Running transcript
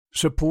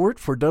Support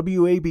for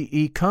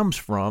WABE comes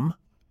from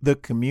the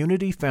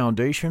Community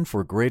Foundation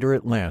for Greater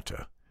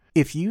Atlanta.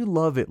 If you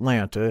love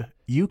Atlanta,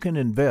 you can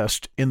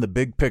invest in the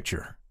big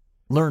picture.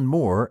 Learn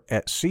more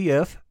at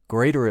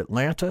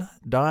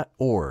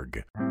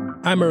cfgreateratlanta.org.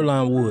 I'm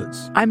Earlonne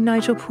Woods. I'm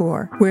Nigel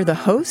Poor. We're the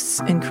hosts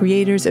and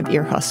creators of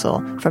Ear Hustle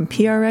from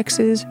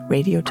PRX's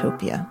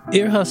Radiotopia.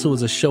 Ear Hustle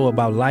is a show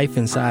about life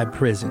inside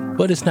prison,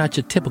 but it's not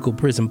your typical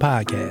prison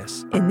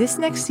podcast. In this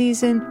next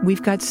season,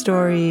 we've got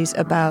stories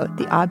about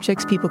the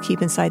objects people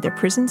keep inside their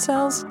prison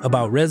cells,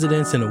 about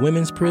residents in a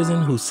women's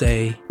prison who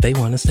say they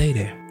want to stay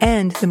there,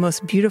 and the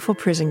most beautiful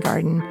prison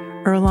garden.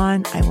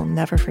 Earlonne, I will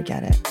never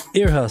forget it.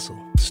 Ear Hustle.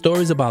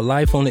 Stories about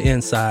life on the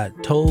inside,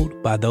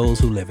 told by those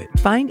who live it.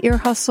 Find Ear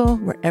Hustle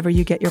wherever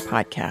you get your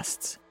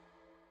podcasts.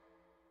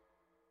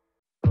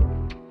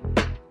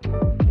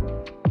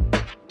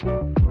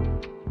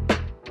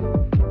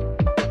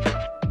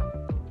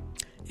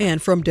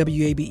 And from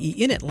WABE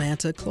in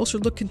Atlanta, Closer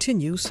Look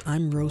continues.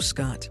 I'm Rose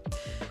Scott.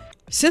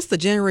 Since the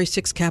January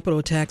 6th Capitol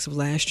attacks of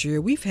last year,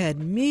 we've had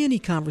many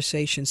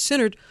conversations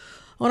centered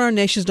on our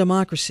nation's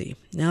democracy.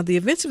 Now, the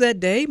events of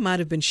that day might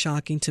have been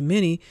shocking to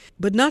many,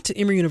 but not to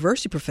Emory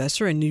University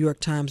professor and New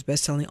York Times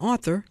bestselling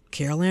author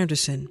Carol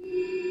Anderson.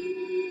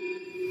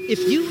 If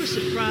you were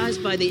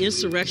surprised by the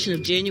insurrection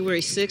of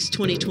January 6,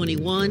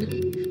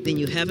 2021, then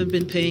you haven't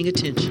been paying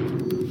attention.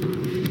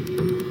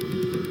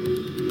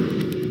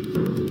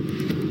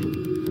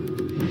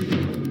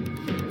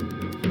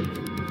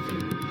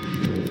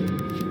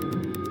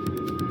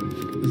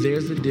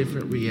 There's a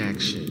different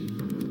reaction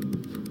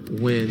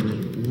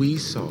when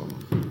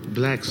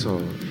blacks saw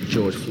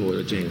George Floyd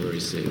on January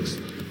 6th,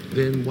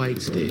 than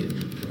whites did.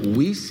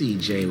 We see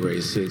January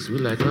 6th, we're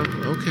like, oh,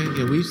 okay,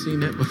 yeah, we've seen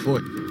that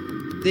before.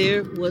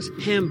 There was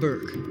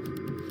Hamburg.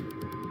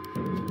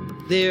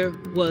 There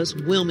was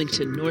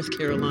Wilmington, North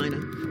Carolina.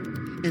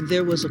 And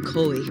there was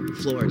Ocoee,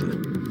 Florida.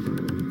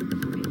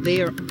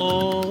 They are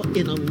all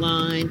in a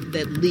line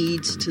that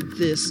leads to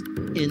this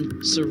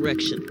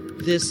insurrection,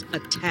 this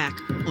attack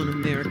on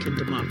American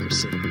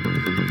democracy.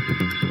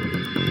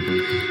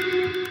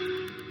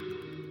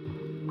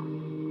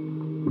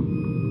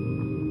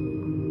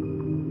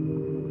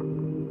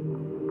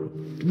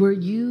 Were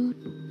you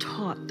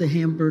taught the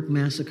Hamburg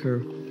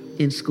Massacre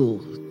in school?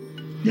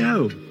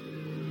 No.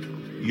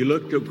 You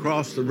looked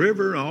across the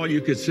river, all you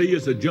could see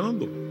is a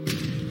jungle.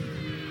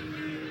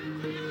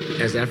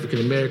 As African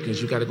Americans,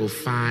 you got to go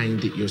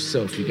find it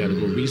yourself. You got to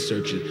go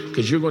research it,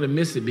 because you're going to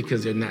miss it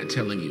because they're not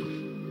telling you.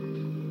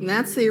 And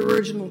that's the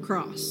original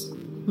cross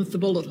with the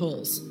bullet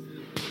holes.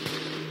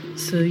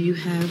 So you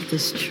have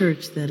this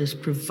church that is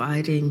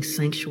providing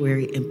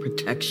sanctuary and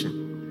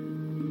protection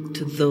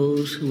to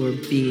those who are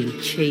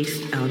being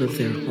chased out of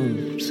their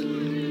homes.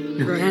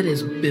 Now, that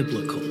is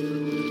biblical.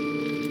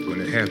 When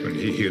it happened,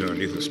 he hid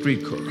underneath a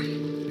streetcar.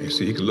 And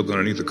see, he could look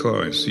underneath the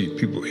car and see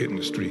people hitting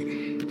the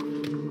street.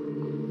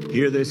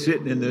 Here they're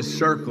sitting in this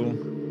circle,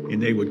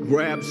 and they would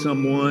grab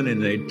someone,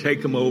 and they'd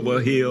take them over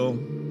a hill,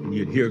 and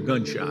you'd hear a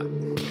gunshot.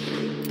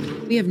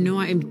 We have no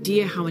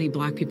idea how many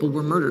black people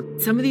were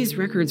murdered. Some of these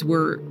records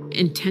were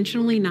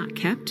intentionally not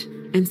kept,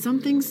 and some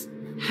things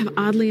have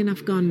oddly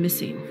enough gone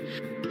missing.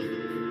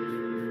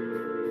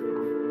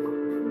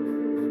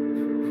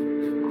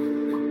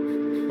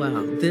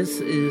 Wow,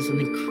 this is an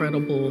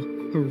incredible,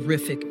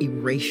 horrific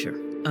erasure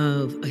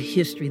of a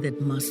history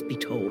that must be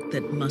told,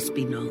 that must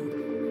be known.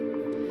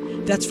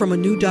 That's from a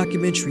new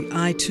documentary,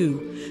 I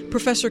Too.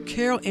 Professor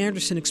Carol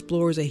Anderson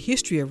explores a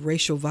history of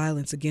racial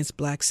violence against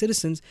black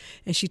citizens,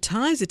 and she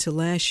ties it to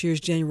last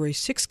year's January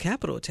 6th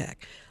Capitol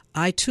attack.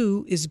 I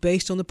Too is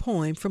based on the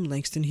poem from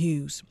Langston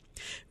Hughes.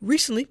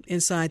 Recently,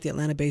 inside the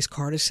Atlanta-based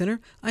Carter Center,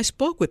 I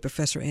spoke with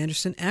Professor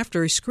Anderson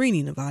after a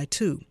screening of I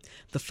Too.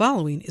 The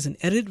following is an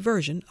edited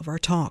version of our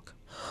talk.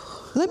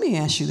 Let me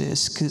ask you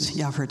this, because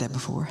y'all have heard that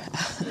before.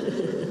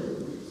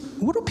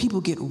 What do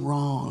people get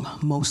wrong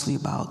mostly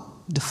about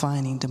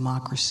defining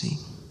democracy?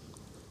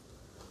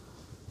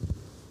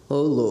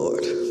 Oh,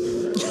 Lord.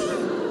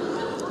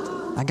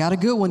 I got a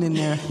good one in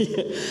there.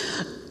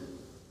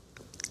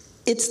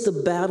 It's the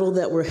battle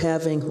that we're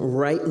having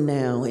right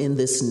now in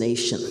this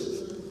nation,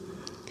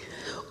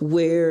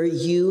 where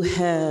you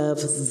have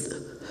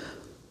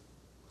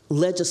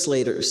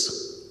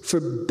legislators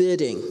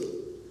forbidding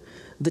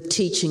the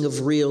teaching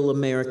of real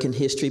American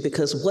history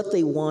because what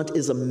they want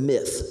is a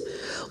myth.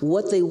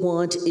 What they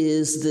want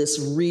is this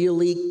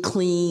really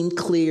clean,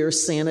 clear,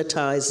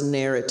 sanitized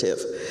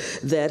narrative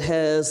that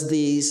has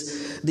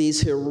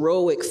these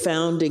heroic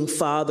founding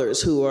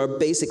fathers who are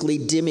basically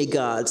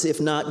demigods,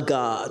 if not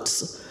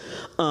gods,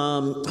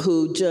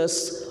 who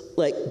just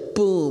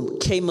boom,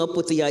 came up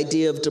with the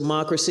idea of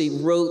democracy,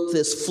 wrote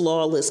this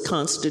flawless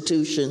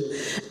constitution,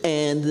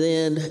 and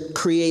then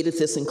created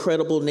this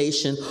incredible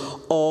nation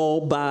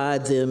all by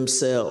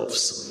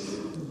themselves.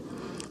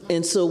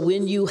 And so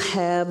when you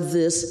have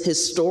this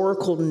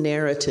historical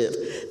narrative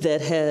that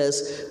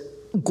has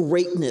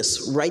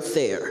greatness right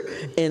there,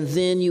 and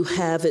then you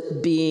have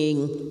it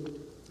being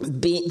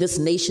this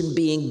nation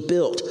being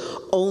built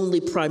only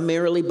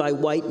primarily by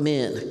white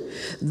men,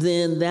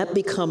 then that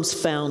becomes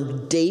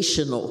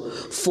foundational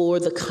for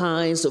the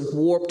kinds of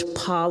warped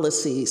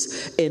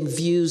policies and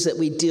views that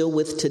we deal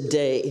with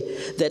today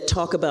that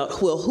talk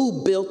about, well,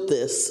 who built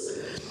this?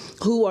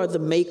 Who are the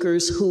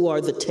makers? Who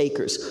are the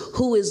takers?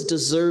 Who is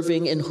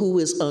deserving and who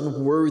is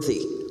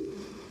unworthy?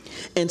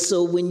 And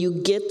so when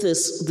you get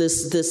this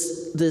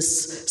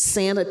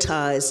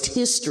sanitized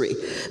history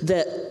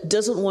that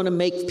doesn't want to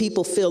make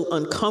people feel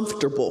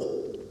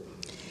uncomfortable,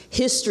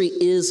 history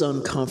is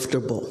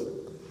uncomfortable.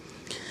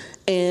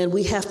 And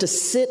we have to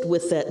sit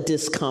with that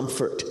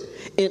discomfort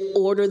in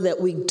order that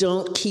we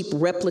don't keep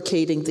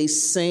replicating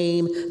these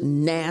same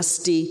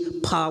nasty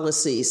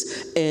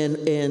policies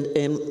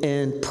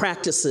and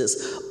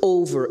practices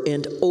over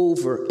and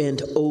over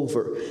and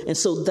over. And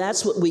so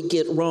that's what we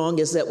get wrong,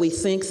 is that we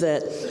think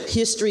that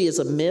history is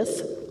a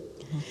myth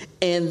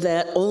and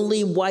that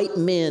only white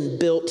men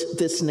built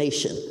this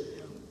nation.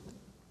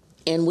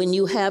 And when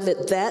you have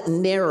it that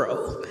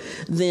narrow,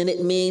 then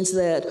it means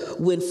that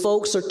when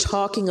folks are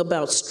talking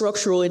about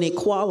structural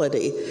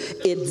inequality,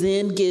 it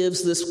then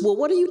gives this, well,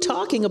 what are you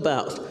talking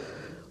about?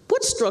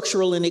 What's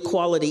structural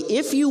inequality?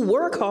 If you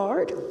work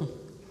hard,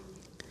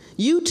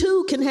 you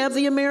too can have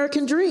the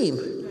American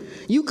dream.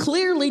 You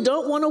clearly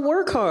don't want to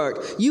work hard.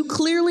 You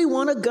clearly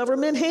want a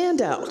government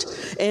handout.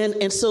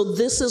 And so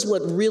this is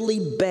what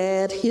really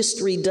bad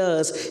history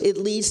does. It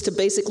leads to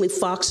basically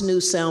Fox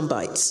News sound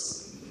bites.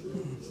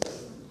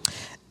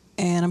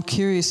 And I'm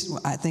curious,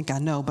 I think I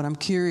know, but I'm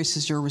curious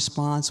is your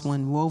response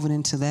when woven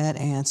into that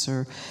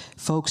answer,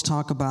 folks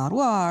talk about,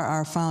 well,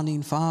 our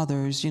founding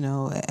fathers, you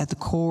know, at the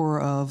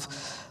core of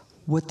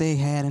what they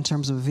had in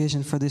terms of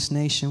vision for this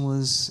nation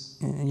was,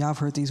 and y'all have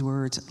heard these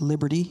words,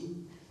 liberty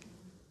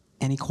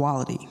and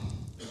equality.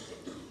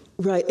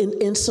 Right,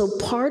 and so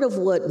part of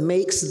what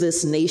makes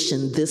this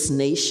nation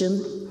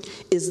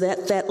is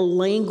that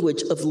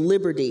language of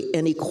liberty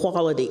and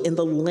equality and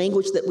the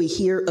language that we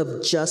hear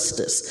of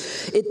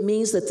justice. It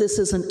means that this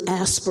is an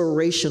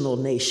aspirational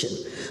nation.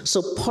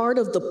 So part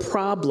of the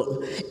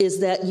problem is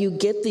that you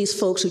get these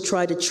folks who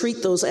try to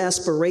treat those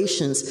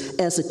aspirations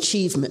as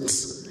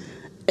achievements,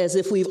 as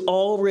if we've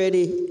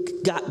already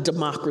got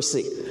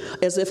democracy,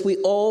 as if we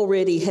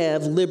already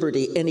have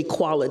liberty and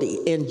equality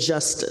and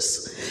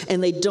justice.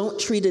 And they don't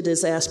treat it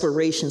as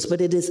aspirations,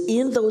 but it is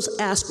in those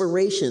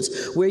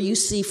aspirations where you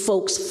see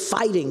folks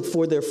fighting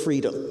for their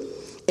freedom.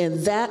 And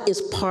that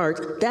is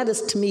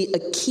to me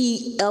a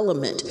key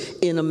element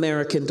in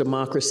American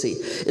democracy,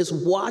 is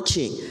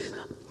watching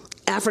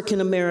African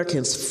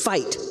Americans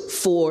fight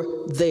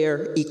for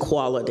their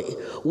equality,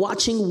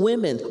 watching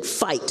women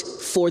fight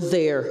for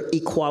their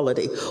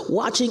equality,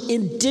 watching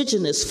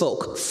indigenous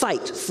folk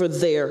fight for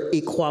their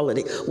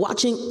equality,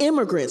 watching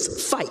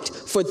immigrants fight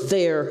for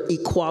their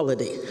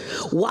equality,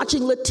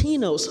 watching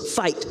Latinos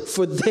fight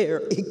for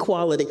their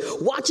equality,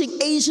 watching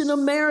Asian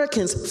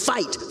Americans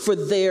fight for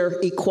their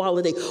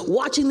equality,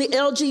 watching the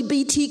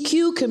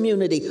LGBTQ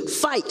community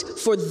fight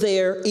for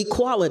their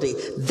equality.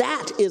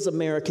 That is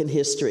American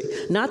history,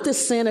 not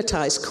this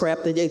sanitized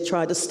crap that they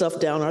try to stuff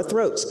down our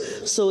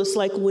throats. So it's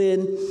like when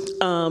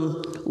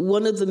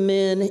one of the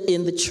men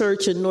in the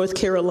church in North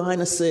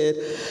Carolina said,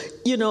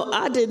 you know,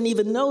 I didn't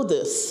even know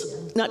this,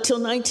 not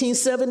till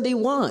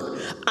 1971.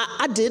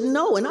 I didn't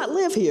know, and I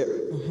live here.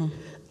 Mm-hmm.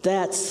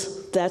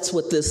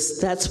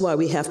 That's why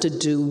we have to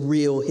do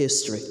real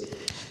history.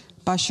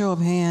 By show of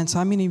hands,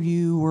 how many of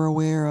you were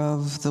aware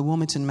of the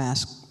Wilmington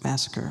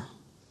massacre?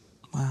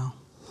 Wow,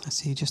 I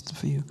see just a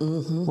few.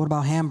 Mm-hmm. What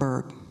about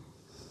Hamburg?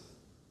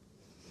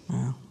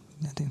 Wow,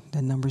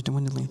 that number's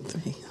dwindling.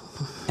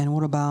 And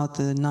what about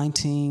the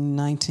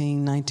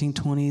 1919,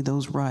 1920,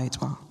 those riots?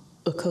 Wow.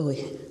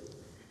 Ocoee.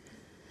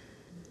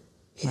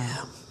 Yeah.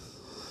 Wow.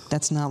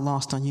 That's not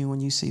lost on you when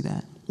you see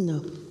that.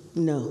 No.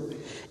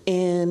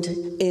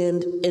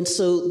 And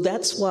so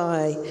that's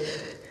why,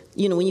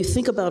 you know, when you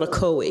think about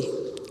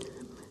Ocoee,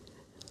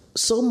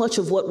 so much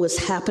of what was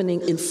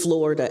happening in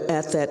Florida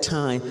at that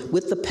time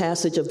with the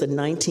passage of the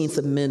 19th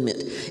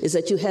Amendment is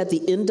that you had the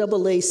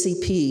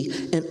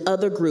NAACP and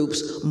other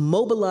groups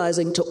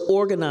mobilizing to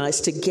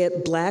organize to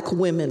get black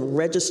women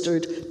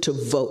registered to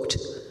vote.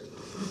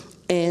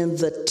 And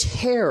the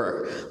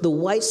terror, the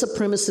white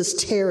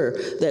supremacist terror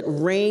that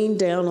rained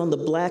down on the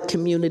black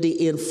community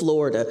in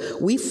Florida.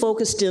 We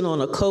focused in on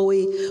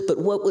Ocoee, but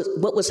what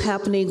was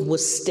happening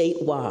was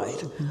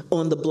statewide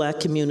on the black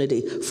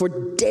community for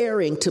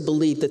daring to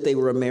believe that they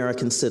were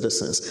American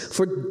citizens,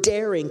 for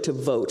daring to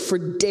vote, for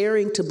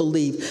daring to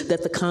believe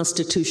that the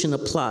Constitution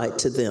applied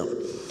to them.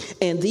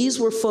 And these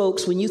were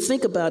folks, when you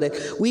think about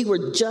it, we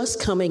were just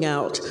coming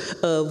out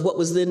of what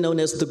was then known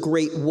as the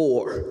Great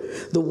War,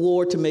 the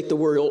war to make the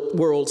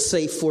world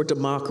safe for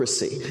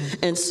democracy.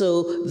 And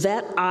so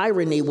that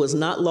irony was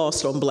not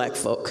lost on black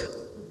folk.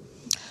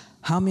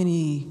 How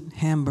many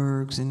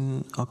Hamburgs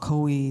and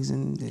Ocoees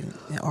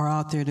are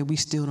out there that we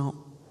still don't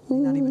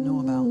not even know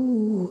about?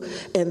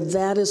 And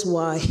that is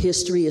why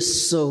history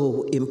is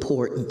so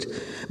important,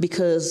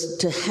 because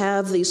to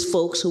have these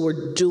folks who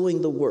are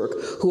doing the work,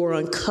 who are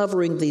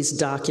uncovering these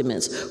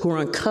documents, who are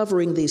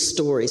uncovering these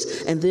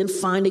stories, and then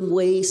finding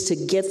ways to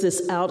get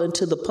this out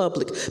into the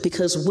public,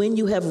 because when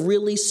you have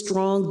really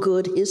strong,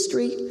 good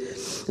history,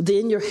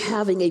 then you're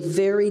having a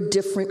very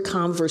different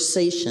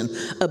conversation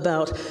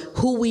about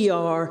who we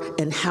are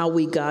and how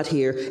we got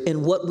here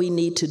and what we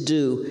need to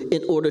do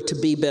in order to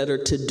be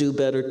better, to do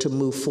better, to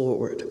move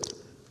forward.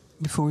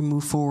 Before we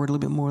move forward a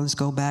little bit more, let's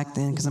go back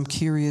then, because I'm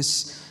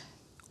curious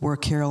where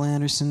Carol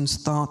Anderson's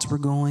thoughts were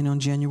going on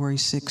January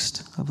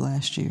 6th of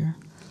last year.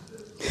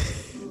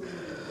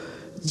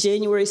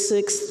 January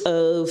 6th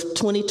of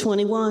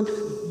 2021.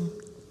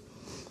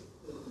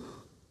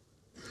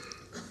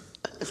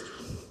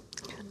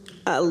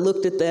 I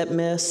looked at that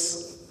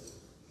mess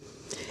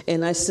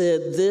and I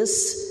said,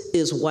 this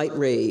is white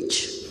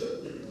rage.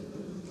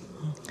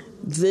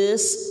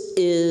 This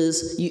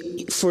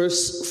is,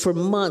 for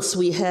months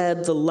we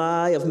had the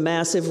lie of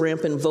massive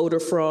rampant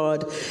voter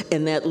fraud,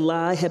 and that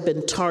lie had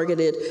been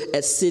targeted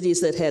at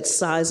cities that had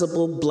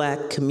sizable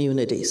black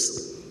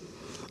communities.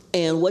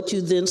 And what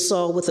you then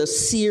saw with a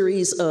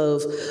series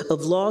of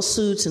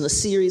lawsuits and a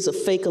series of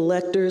fake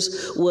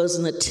electors was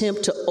an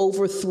attempt to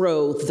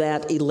overthrow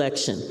that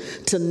election,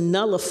 to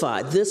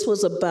nullify. This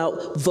was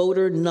about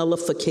voter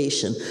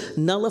nullification,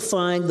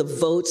 nullifying the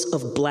votes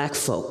of black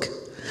folk,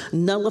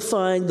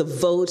 nullifying the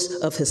votes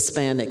of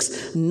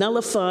Hispanics,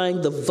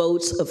 nullifying the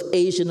votes of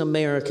Asian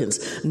Americans,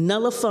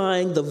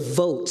 nullifying the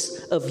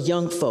votes of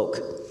young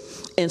folk.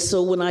 And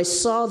so when I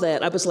saw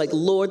that, I was like,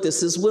 Lord,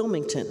 this is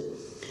Wilmington.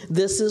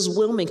 This is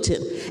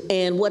Wilmington.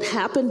 And what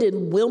happened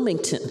in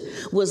Wilmington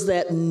was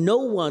that no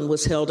one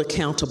was held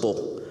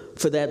accountable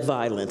for that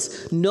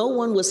violence. No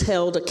one was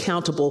held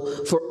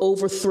accountable for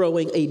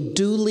overthrowing a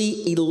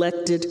duly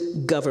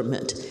elected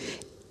government.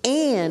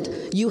 And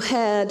you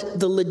had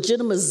the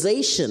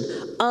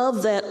legitimization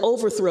of that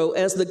overthrow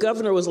as the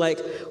governor was like,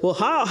 well,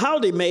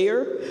 howdy,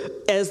 Mayor,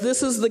 as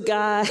this is the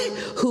guy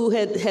who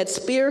had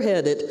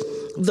spearheaded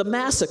the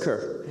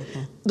massacre,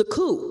 the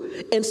coup.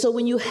 And so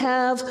when you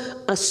have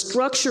a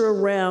structure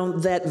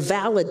around that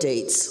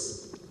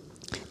validates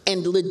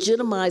and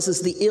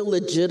legitimizes the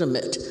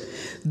illegitimate,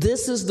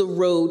 this is the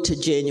road to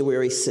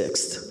January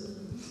 6th.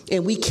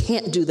 And we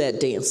can't do that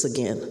dance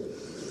again.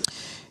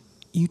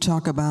 You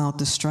talk about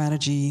the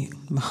strategy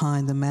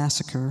behind the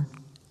massacre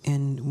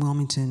in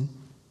Wilmington.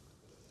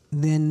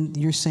 Then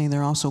you're saying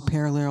there are also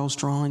parallels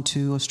drawn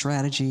to a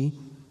strategy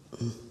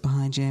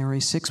behind January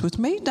 6th, which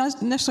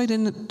not necessarily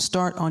didn't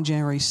start on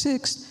January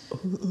 6th.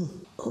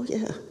 Oh,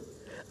 yeah.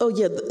 Oh,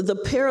 yeah. The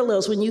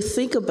parallels, when you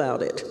think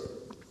about it,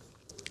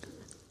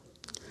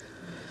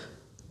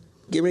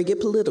 get ready to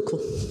get political.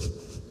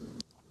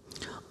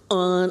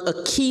 On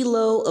a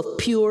kilo of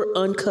pure,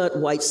 uncut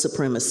white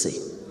supremacy.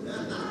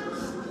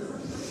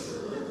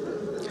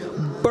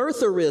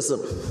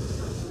 Birtherism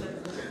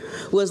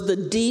was the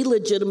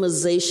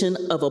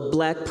delegitimization of a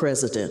black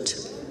president.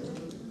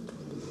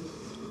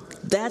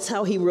 That's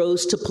how he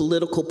rose to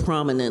political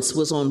prominence,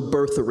 was on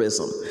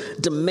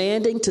birtherism,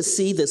 demanding to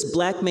see this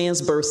black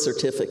man's birth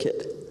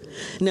certificate.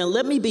 Now,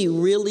 let me be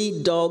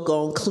really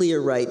doggone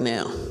clear right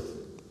now.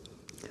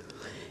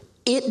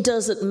 It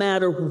doesn't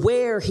matter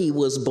where he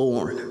was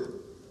born.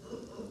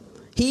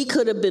 He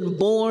could have been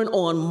born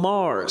on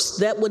Mars.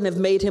 That wouldn't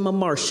have made him a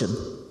Martian.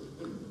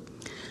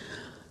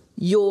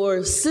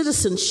 Your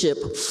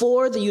citizenship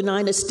for the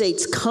United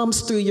States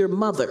comes through your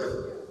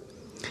mother.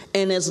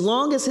 And as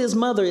long as his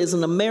mother is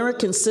an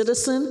American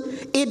citizen,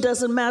 it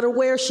doesn't matter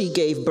where she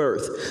gave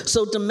birth.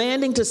 So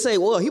demanding to say,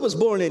 well, he was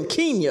born in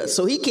Kenya,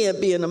 so he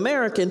can't be an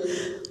American.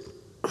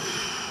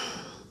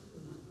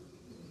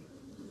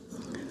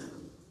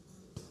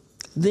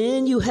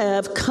 Then you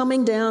have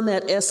coming down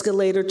that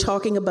escalator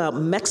talking about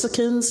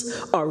Mexicans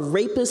are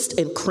rapists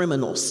and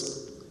criminals.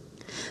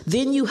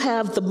 Then you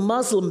have the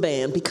Muslim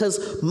ban,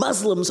 because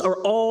Muslims are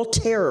all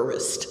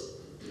terrorists.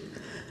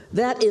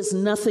 That is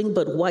nothing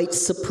but white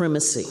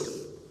supremacy.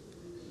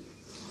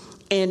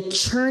 And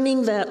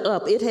churning that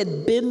up, it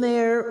had been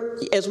there,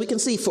 as we can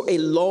see, for a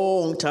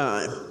long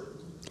time.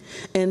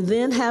 And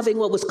then having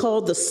what was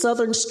called the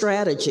Southern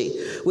Strategy,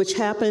 which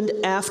happened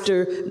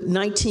after the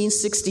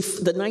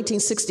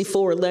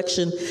 1964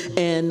 election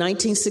and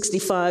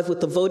 1965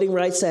 with the Voting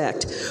Rights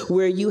Act,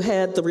 where you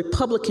had the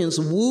Republicans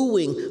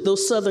wooing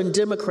those Southern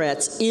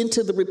Democrats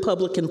into the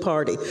Republican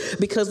Party.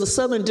 Because the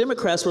Southern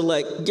Democrats were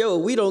like, yo,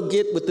 we don't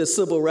get with this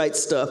civil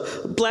rights stuff.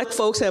 Black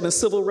folks having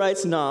civil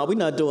rights? Nah, we're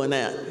not doing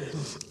that.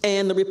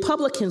 And the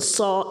Republicans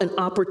saw an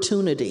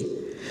opportunity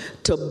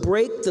to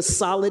break the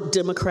solid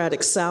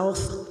Democratic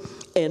South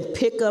and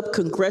pick up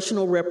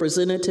congressional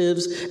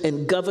representatives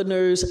and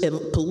governors and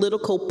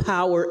political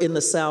power in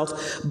the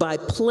South by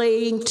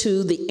playing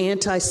to the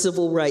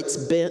anti-civil rights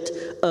bent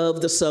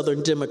of the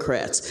Southern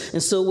Democrats.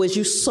 And so as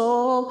you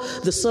saw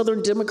the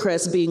Southern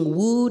Democrats being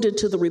wooed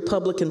into the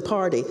Republican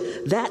Party,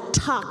 that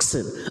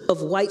toxin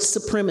of white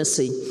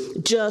supremacy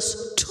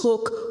just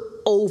took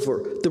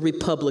over the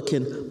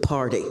Republican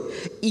Party.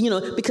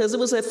 Because it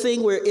was that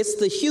thing where it's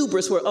the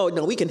hubris where, oh,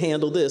 no, we can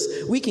handle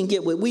this. We can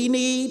get what we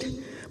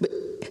need,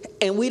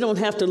 and we don't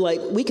have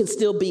to, we can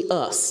still be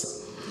us.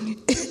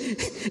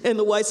 And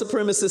the white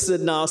supremacists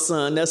said, nah,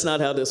 son, that's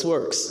not how this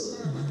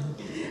works.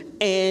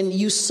 And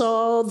you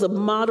saw the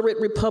moderate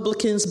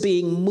Republicans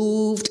being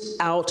moved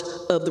out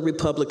of the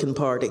Republican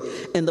Party.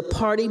 And the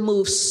party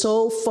moved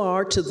so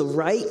far to the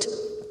right.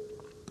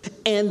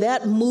 And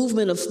that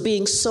movement of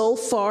being so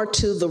far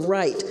to the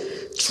right,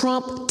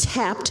 Trump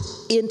tapped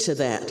into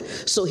that.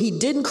 So he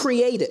didn't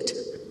create it.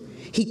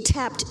 He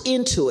tapped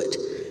into it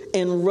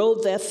and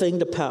rode that thing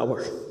to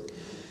power.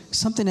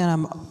 Something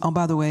that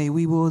by the way,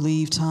 we will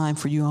leave time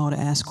for you all to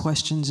ask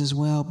questions as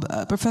well.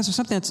 Professor,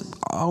 something that's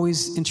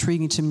always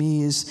intriguing to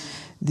me is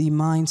the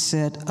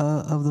mindset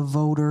of the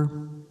voter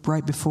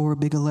right before a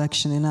big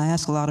election. And I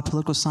ask a lot of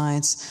political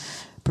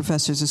science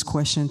professors this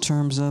question in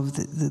terms of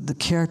the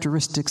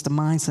characteristics, the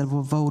mindset of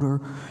a voter.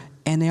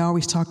 And they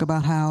always talk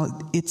about how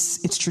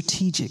it's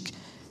strategic.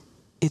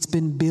 It's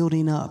been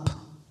building up.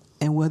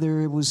 And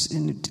whether it was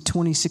in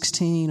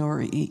 2016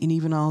 or in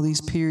even all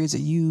these periods that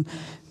you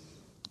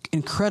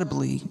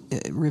incredibly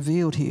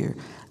revealed here,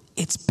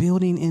 it's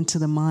building into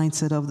the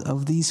mindset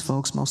of these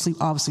folks, mostly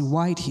obviously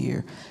white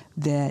here,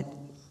 that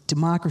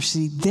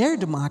their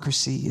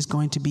democracy is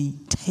going to be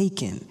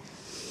taken.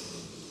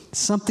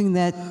 Something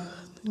that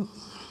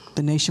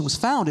the nation was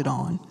founded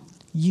on,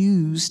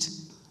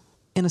 used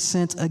in a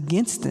sense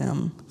against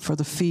them for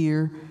the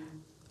fear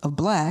of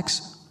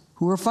blacks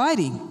who are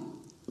fighting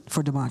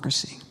for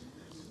democracy.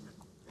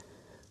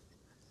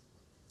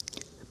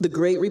 The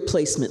Great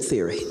Replacement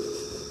Theory.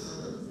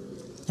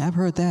 I've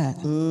heard that.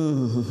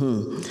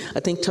 Mm-hmm. I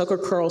think Tucker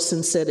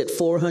Carlson said it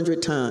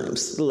 400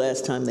 times the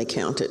last time they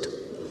counted.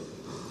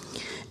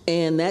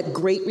 And that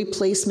Great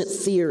Replacement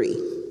Theory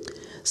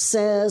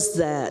says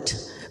that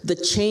the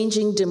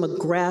changing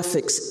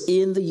demographics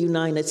in the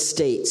United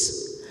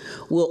States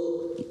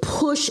will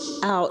push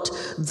out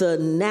the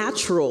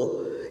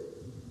natural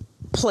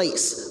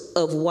place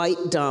of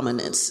white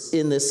dominance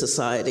in this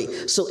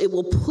society. So it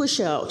will push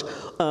out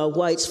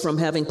whites from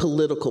having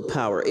political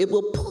power. It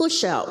will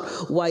push out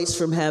whites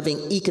from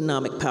having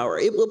economic power.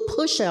 It will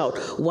push out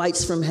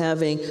whites from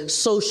having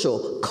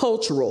social,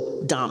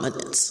 cultural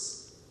dominance.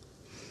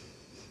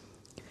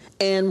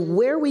 And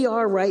where we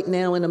are right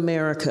now in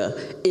America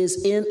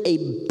is in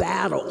a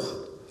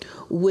battle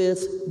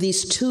with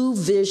these two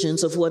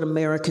visions of what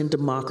American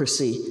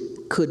democracy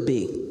could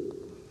be.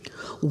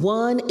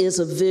 One is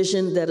a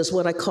vision that is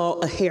what I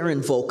call a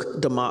Herrenvolk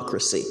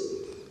democracy,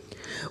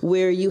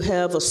 where you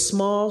have a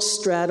small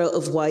strata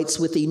of whites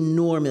with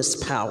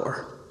enormous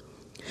power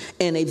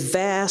and a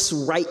vast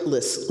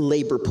rightless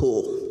labor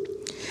pool.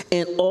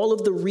 And all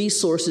of the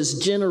resources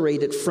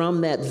generated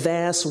from that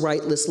vast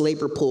rightless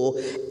labor pool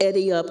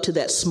eddy up to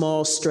that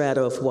small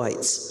strata of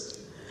whites.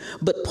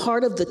 But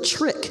part of the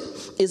trick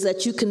is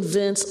that you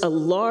convince a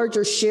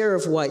larger share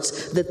of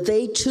whites that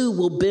they too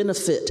will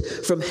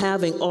benefit from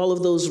having all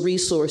of those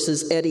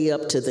resources eddy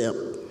up to them.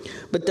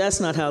 But that's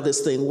not how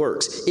this thing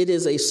works. It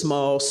is a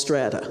small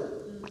strata.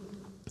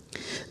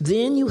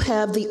 Then you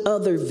have the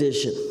other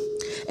vision.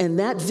 And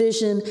that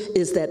vision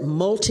is that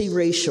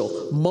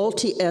multiracial,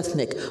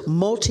 multi-ethnic,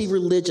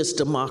 multi-religious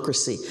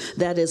democracy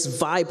that is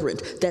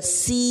vibrant, that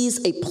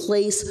sees a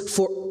place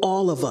for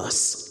all of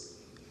us,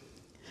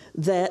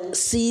 that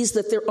sees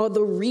that there are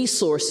the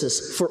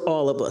resources for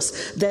all of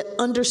us, that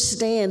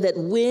understand that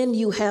when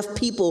you have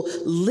people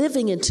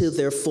living into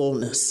their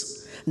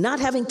fullness, not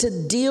having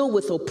to deal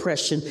with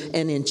oppression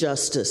and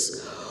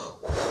injustice,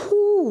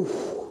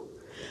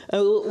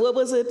 what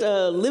was it?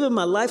 Living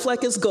my life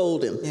like it's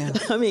golden. Yeah.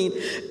 I mean,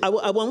 I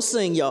won't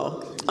sing,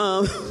 y'all.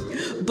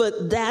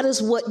 But that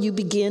is what you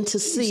begin to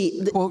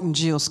see. Quoting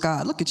Jill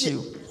Scott. Look at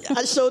you.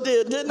 I sure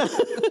did, didn't I?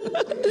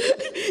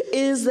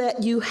 Is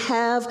that you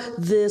have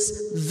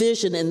this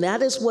vision, and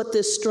that is what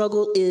this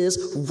struggle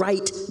is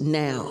right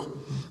now.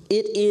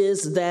 It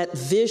is that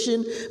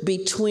vision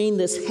between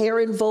this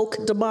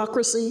Herrenvolk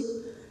democracy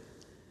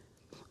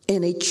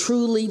and a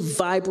truly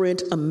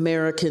vibrant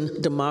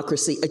American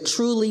democracy, a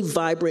truly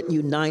vibrant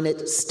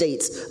United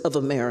States of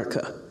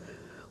America,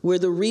 where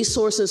the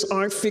resources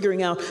aren't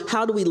figuring out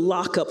how do we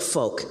lock up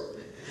folk?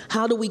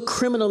 How do we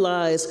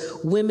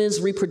criminalize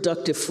women's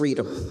reproductive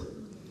freedom?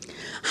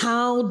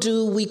 How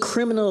do we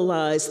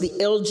criminalize the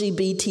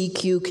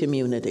LGBTQ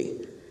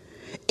community?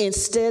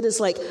 Instead, it's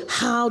like,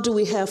 how do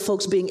we have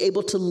folks being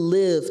able to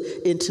live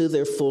into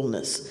their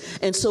fullness?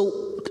 And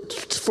so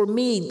for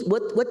me,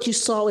 what you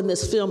saw in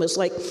this film is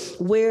like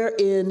where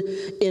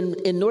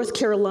in North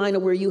Carolina,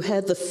 where you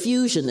had the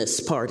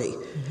Fusionist Party,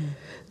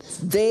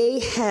 they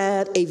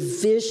had a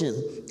vision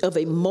of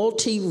a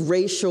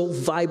multiracial,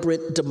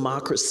 vibrant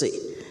democracy.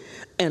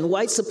 And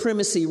white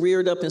supremacy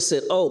reared up and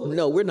said, oh,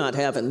 no, we're not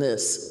having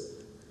this.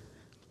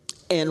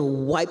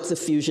 And wiped the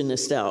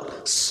Fusionists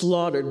out,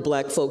 slaughtered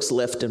black folks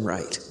left and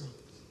right.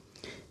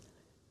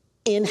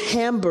 In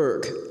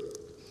Hamburg,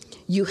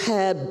 you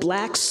had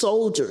black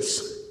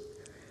soldiers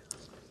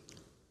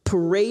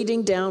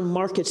parading down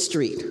Market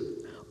Street,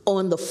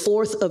 on the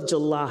 4th of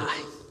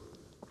July.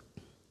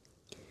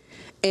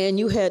 And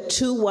you had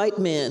two white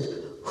men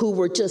who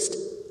were just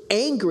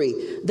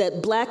angry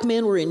that black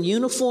men were in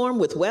uniform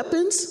with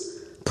weapons,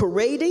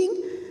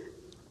 parading.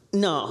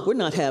 No, we're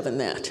not having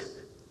that.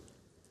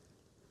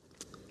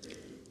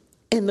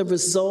 And the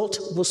result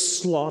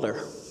was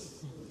slaughter.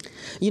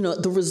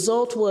 The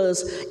result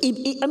was,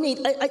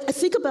 I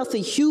think about the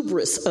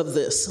hubris of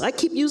this. I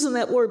keep using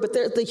that word, but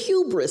the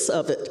hubris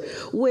of it,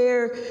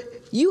 where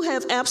you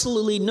have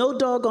absolutely no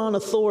doggone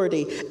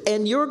authority,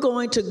 and you're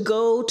going to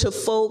go to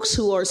folks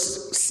who are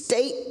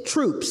state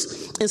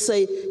troops and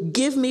say,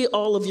 give me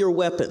all of your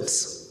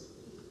weapons.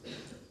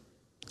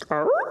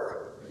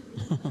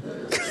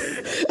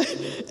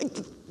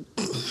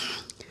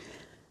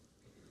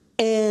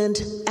 And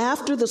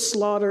after the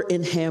slaughter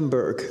in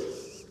Hamburg,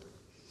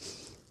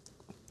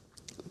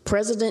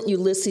 President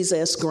Ulysses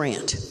S.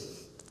 Grant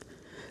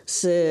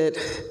said,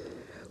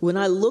 when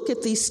I look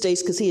at these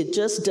states, because he had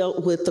just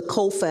dealt with the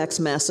Colfax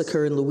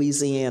massacre in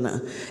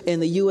Louisiana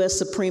and the U.S.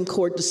 Supreme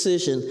Court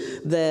decision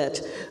that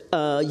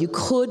you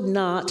could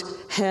not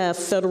have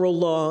federal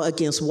law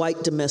against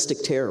white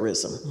domestic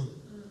terrorism.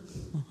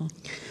 Mm-hmm.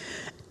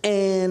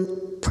 And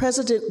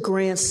President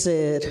Grant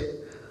said,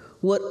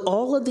 what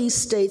all of these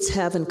states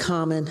have in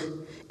common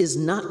is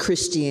not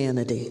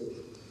Christianity.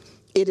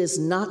 It is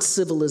not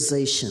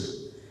civilization.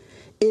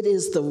 It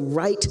is the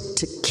right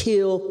to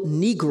kill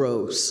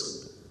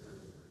Negroes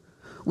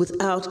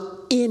without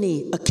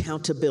any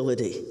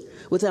accountability,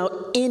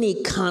 without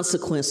any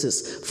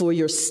consequences for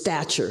your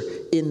stature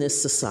in this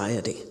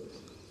society.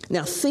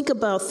 Now think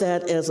about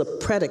that as a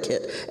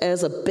predicate,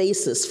 as a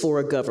basis for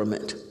a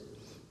government.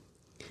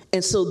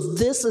 And so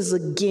this is,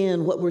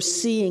 again, what we're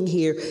seeing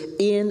here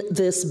in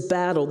this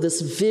battle,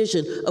 this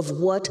vision of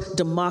what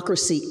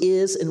democracy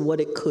is and what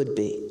it could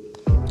be.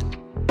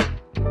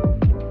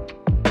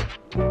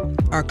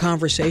 Our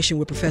conversation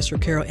with Professor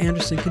Carol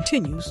Anderson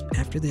continues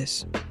after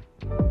this.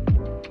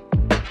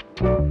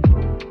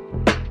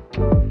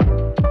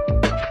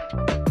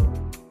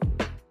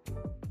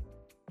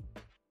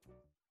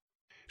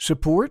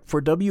 Support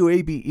for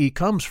WABE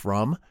comes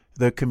from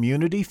the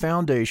Community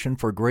Foundation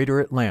for Greater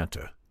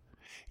Atlanta.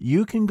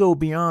 You can go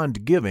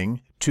beyond giving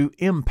to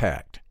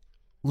impact.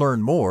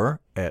 Learn more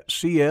at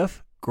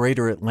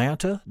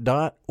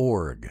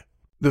cfgreateratlanta.org.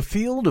 The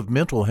field of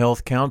mental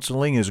health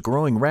counseling is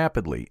growing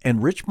rapidly,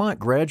 and Richmont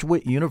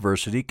Graduate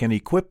University can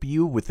equip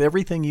you with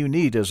everything you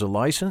need as a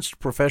licensed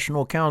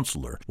professional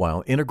counselor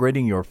while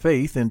integrating your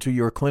faith into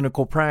your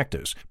clinical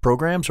practice.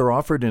 Programs are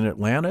offered in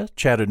Atlanta,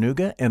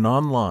 Chattanooga, and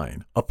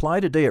online. Apply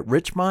today at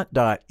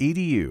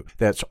richmont.edu.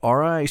 That's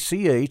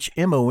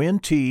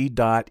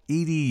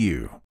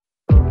RICHMONT.edu.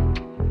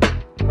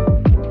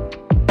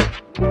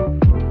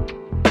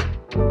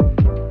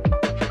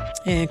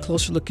 And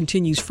Closer Look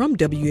continues from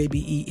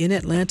WABE in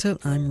Atlanta.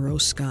 I'm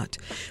Rose Scott.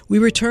 We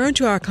return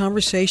to our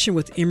conversation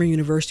with Emory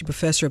University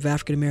Professor of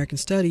African American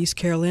Studies,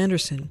 Carol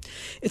Anderson.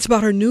 It's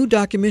about her new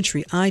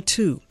documentary, I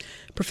Too.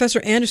 Professor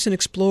Anderson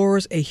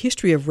explores a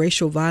history of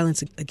racial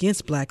violence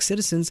against black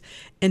citizens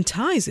and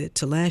ties it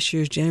to last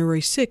year's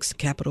January 6th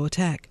Capitol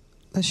attack.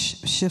 Let's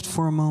shift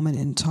for a moment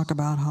and talk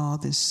about how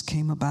this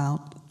came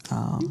about.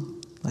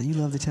 You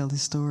love to tell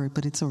this story,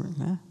 but it's over.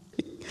 Huh?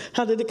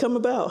 How did it come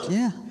about?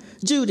 Yeah.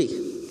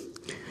 Judy.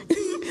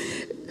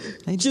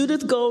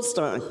 Judith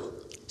Goldstein,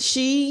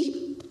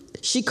 she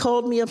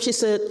called me up. She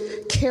said,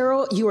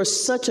 Carol, you are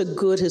such a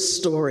good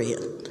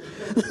historian.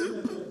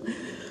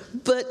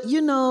 But,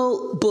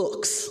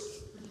 books.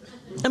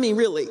 I mean,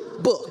 really,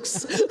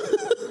 books.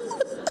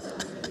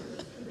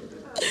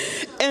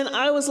 And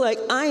I was like,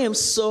 I am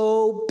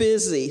so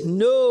busy.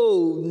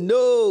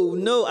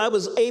 No. I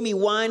was Amy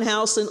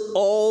Winehousing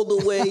all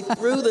the way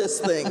through this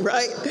thing,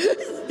 right?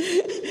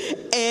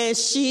 And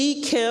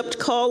she kept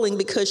calling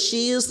because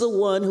she is the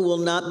one who will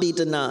not be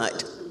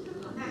denied.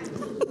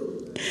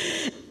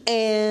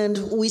 And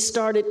we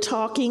started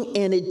talking,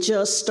 and it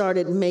just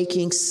started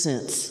making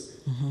sense.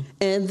 Mm-hmm.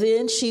 And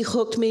then she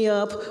hooked me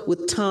up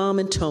with Tom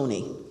and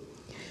Tony.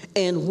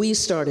 And we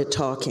started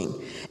talking.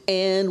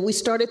 And we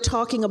started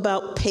talking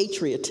about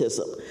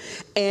patriotism.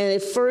 And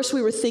at first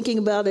we were thinking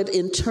about it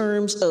in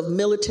terms of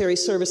military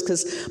service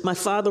because my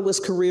father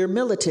was career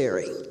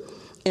military.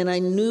 And I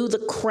knew the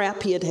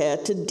crap he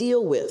had to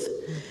deal with.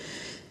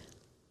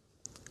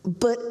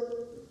 But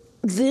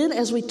then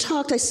as we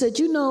talked, I said,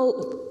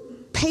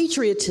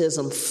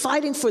 patriotism,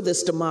 fighting for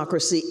this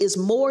democracy is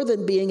more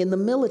than being in the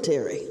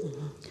military.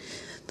 Mm-hmm.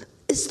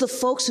 It's the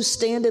folks who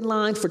stand in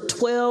line for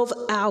 12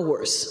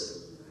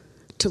 hours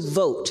to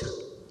vote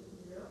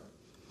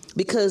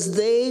because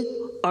they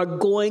are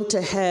going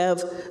to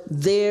have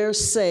their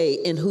say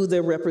in who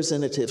their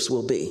representatives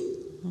will be.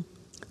 Mm-hmm.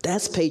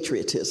 That's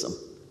patriotism.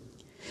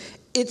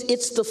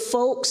 It's the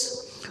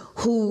folks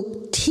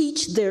who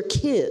teach their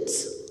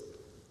kids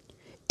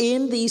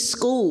in these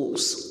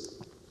schools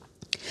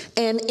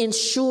and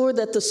ensure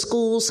that the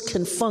schools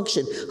can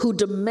function, who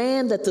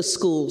demand that the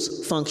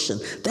schools function.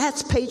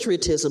 That's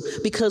patriotism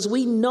because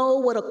we know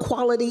what a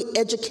quality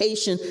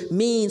education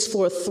means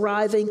for a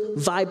thriving,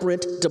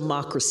 vibrant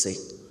democracy.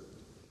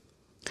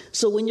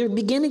 So when you're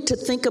beginning to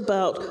think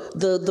about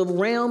the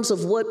realms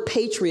of what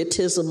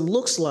patriotism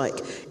looks like,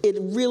 it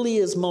really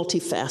is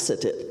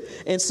multifaceted.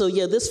 And so,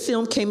 yeah, this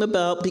film came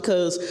about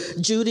because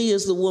Judy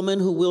is the woman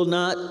who will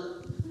not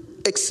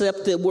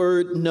accept the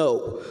word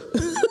no.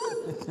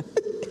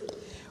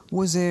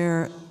 Was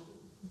there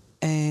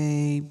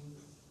a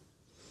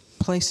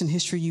place in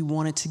history you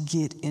wanted to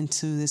get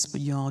into this, but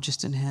y'all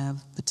just didn't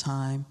have the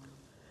time?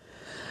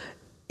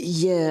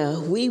 Yeah,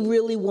 we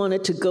really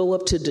wanted to go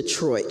up to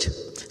Detroit.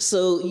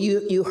 So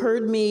you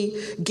heard me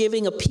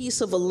giving a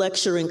piece of a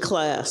lecture in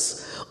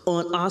class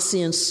on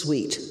Ossian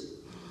Sweet,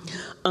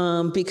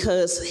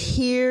 because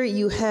here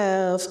you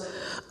have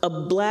a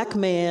black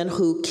man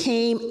who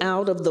came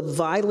out of the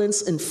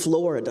violence in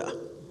Florida,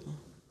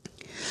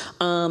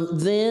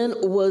 then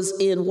was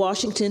in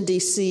Washington,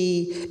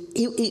 D.C.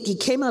 He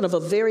came out of a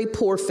very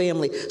poor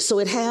family. So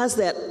it has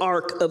that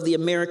arc of the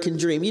American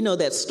dream. You know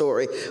that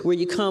story where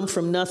you come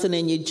from nothing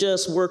and you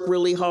just work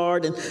really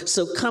hard. And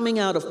so coming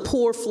out of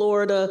poor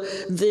Florida,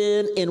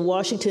 then in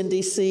Washington,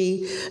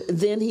 D.C.,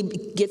 then he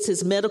gets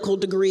his medical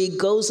degree,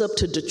 goes up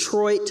to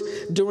Detroit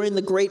during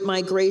the Great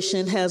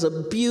Migration, has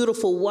a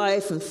beautiful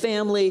wife and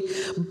family,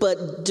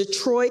 but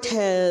Detroit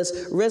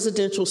has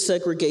residential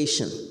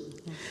segregation.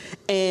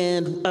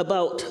 And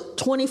about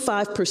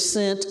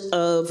 25%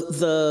 of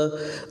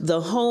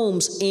the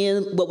homes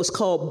in what was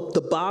called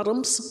the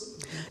bottoms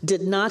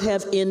did not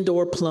have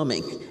indoor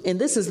plumbing.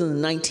 And this is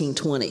in the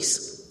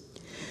 1920s.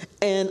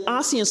 And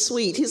Ossian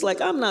Sweet, he's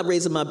like, I'm not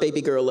raising my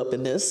baby girl up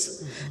in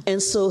this.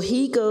 And so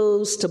he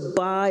goes to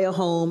buy a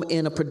home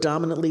in a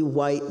predominantly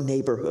white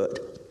neighborhood.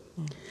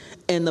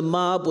 And the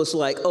mob was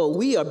like, oh,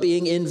 we are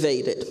being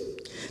invaded.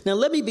 Now,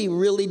 let me be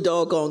really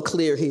doggone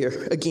clear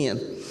here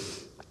again.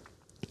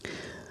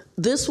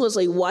 This was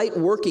a white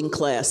working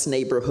class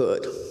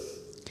neighborhood,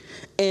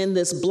 and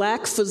this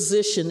black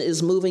physician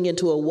is moving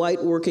into a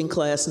white working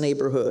class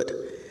neighborhood.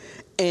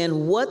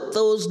 And what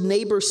those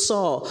neighbors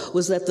saw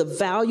was that the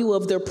value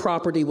of their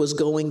property was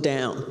going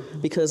down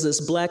because this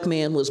black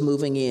man was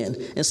moving in.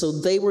 And so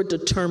they were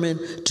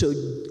determined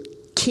to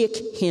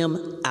kick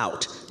him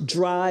out,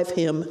 drive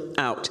him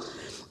out.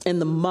 And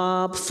the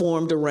mob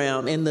formed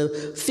around, and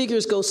the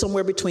figures go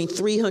somewhere between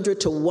 300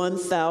 to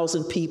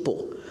 1,000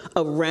 people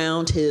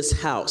around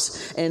his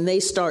house, and they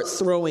start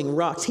throwing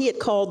rocks. He had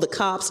called the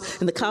cops,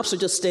 and the cops are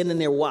just standing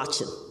there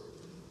watching.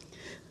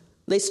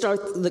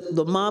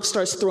 The mob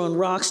starts throwing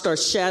rocks,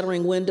 starts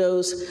shattering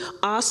windows.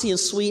 Ossian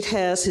Sweet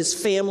has his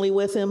family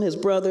with him, his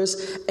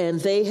brothers,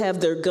 and they have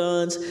their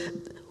guns.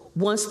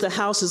 Once the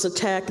house is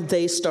attacked,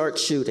 they start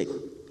shooting.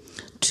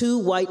 2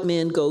 white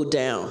men go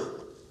down.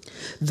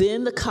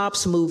 Then the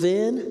cops move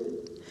in,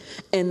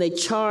 and they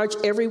charge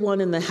everyone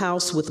in the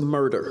house with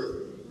murder.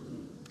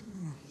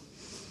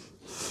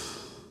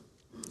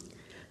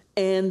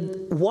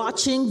 And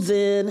watching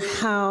then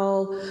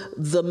how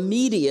the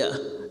media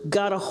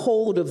got a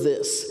hold of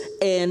this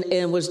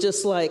and was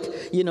just like,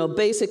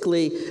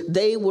 basically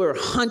they were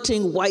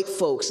hunting white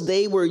folks.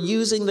 They were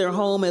using their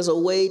home as a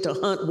way to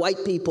hunt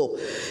white people.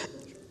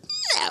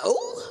 No.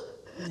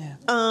 Yeah.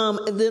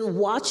 And then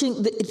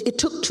watching, it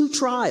took 2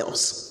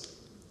 trials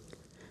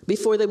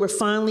before they were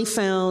finally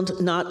found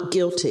not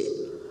guilty.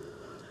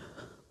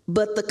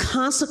 But the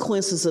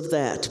consequences of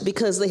that,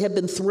 because they had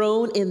been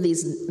thrown in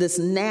this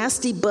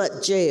nasty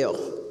butt jail,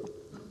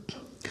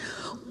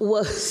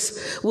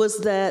 was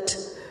that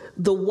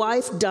the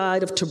wife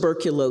died of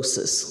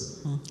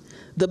tuberculosis.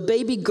 The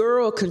baby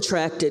girl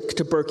contracted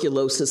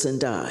tuberculosis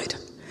and died.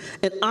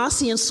 And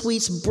Ossian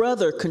Sweet's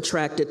brother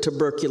contracted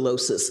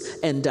tuberculosis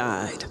and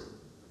died.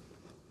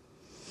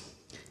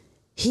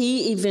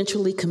 He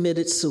eventually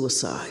committed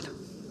suicide.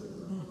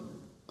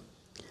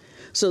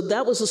 So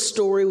that was a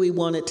story we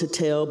wanted to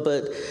tell,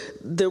 but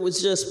there was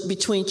just,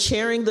 between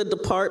chairing the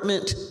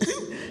department,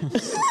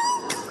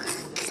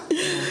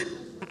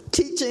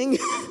 teaching,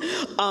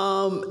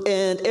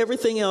 and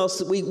everything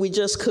else, we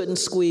just couldn't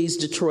squeeze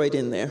Detroit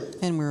in there.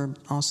 And we're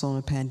also in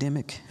a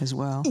pandemic as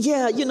well.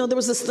 Yeah, there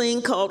was this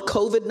thing called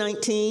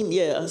COVID-19.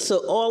 Yeah,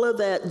 so all of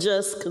that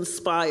just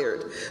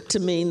conspired to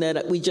mean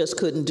that we just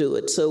couldn't do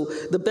it. So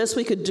the best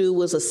we could do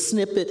was a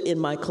snippet in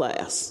my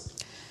class.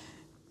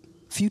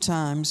 A few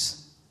times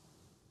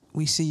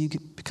we see you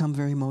become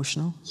very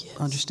emotional, yes.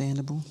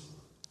 Understandable.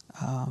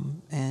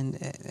 And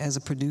as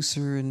a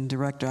producer and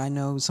director, I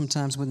know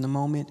sometimes in the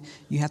moment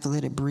you have to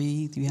let it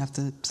breathe, you have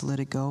to let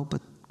it go,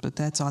 but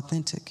that's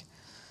authentic.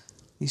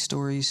 These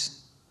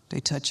stories, they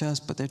touch us,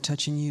 but they're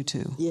touching you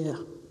too. Yeah.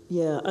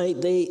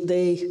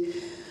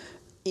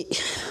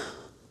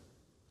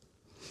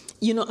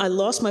 I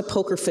lost my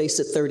poker face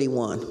at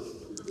 31.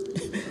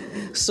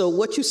 So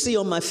what you see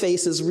on my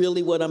face is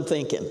really what I'm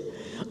thinking.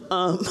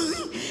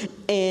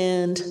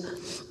 And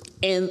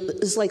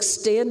it's like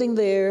standing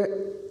there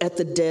at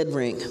the dead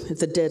ring, at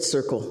the dead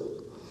circle,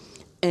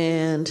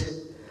 and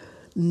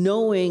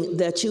knowing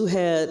that you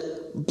had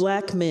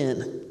black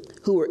men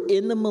who were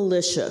in the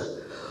militia,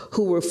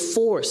 who were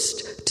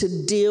forced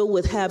to deal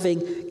with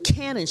having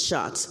cannon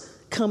shots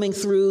coming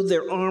through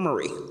their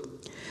armory,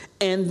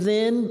 and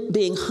then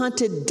being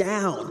hunted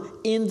down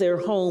in their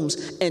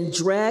homes and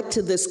dragged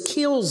to this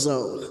kill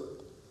zone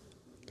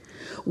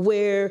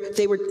where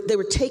they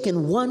were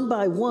taken one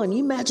by one.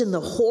 You imagine the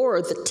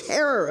horror, the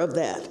terror of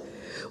that,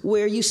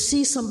 where you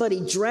see somebody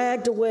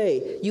dragged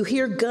away, you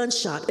hear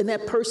gunshot, and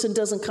that person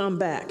doesn't come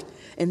back.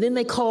 And then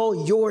they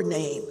call your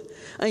name.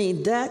 I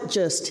mean, that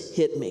just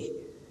hit me.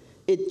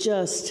 It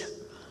just...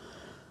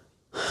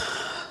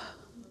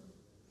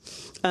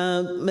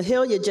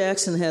 Mahalia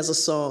Jackson has a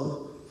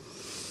song,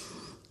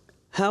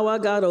 How I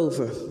Got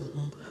Over.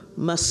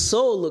 My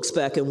soul looks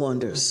back and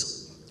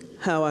wonders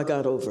how I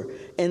got over.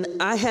 And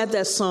I had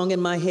that song in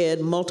my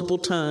head multiple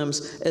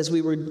times as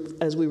we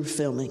were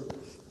filming.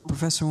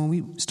 Professor, when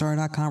we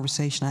started our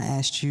conversation, I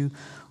asked you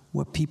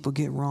what people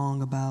get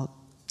wrong about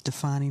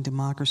defining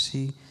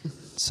democracy.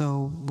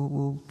 So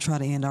we'll try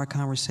to end our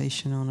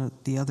conversation on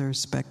the other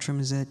spectrum,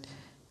 is that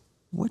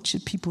what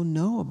should people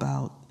know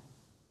about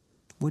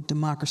what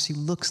democracy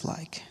looks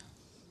like?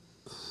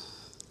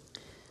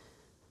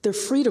 They're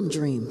freedom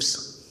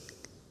dreams.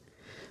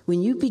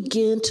 When you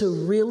begin to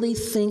really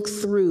think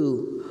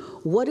through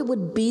what it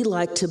would be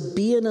like to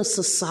be in a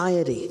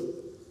society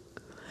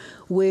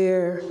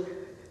where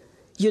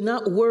you're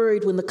not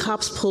worried when the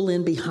cops pull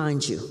in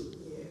behind you,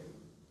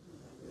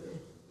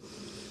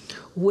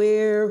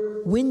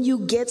 where when you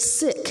get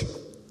sick,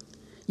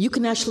 you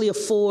can actually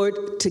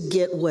afford to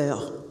get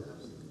well.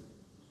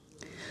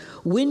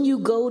 When you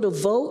go to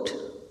vote,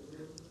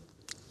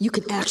 you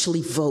can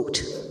actually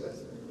vote.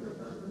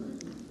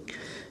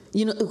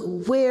 You know,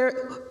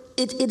 where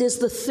it is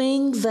the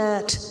thing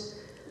that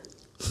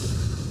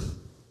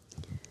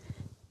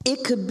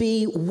it could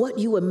be what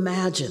you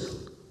imagine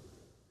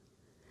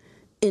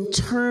in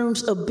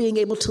terms of being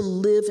able to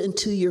live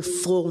into your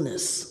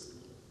fullness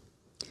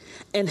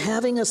and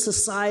having a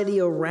society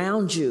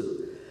around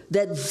you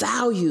that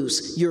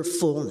values your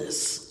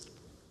fullness.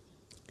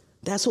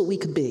 That's what we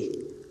could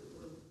be.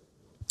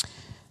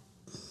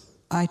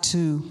 I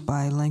Too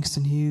by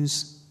Langston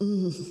Hughes.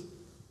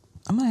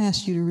 I'm going to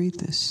ask you to read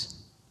this.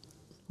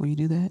 Will you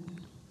do that?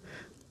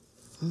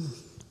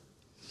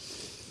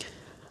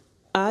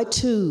 I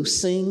too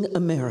sing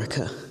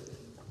America.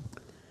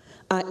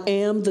 I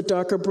am the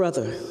darker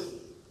brother.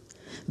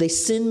 They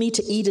send me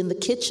to eat in the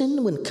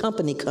kitchen when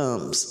company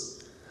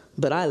comes,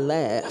 but I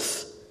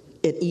laugh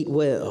and eat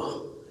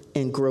well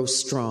and grow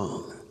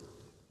strong.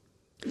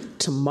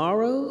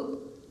 Tomorrow,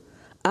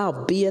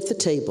 I'll be at the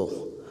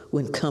table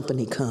when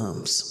company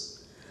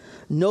comes.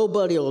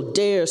 Nobody'll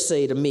dare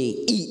say to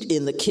me, eat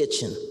in the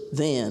kitchen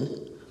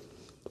then.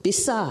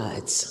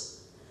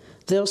 Besides,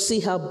 they'll see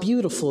how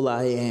beautiful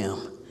I am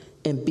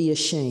and be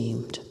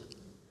ashamed.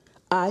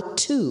 I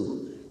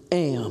too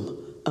am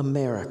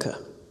America.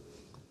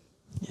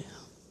 Yeah.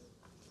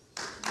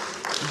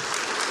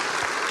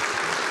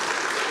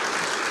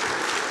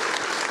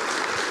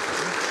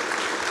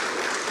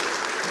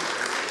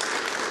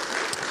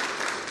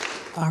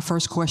 Our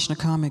first question or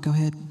comment, go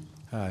ahead.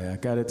 Hi, I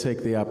got to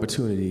take the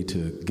opportunity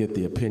to get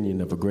the opinion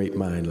of a great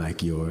mind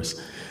like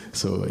yours.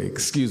 So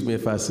excuse me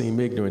if I seem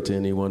ignorant to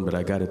anyone, but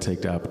I got to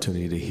take the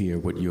opportunity to hear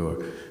what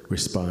your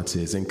response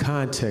is. In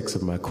context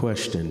of my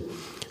question,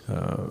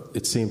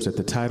 it seems that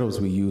the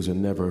titles we use are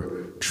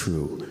never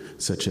true,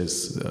 such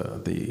as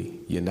the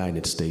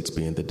United States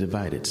being the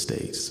divided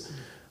states,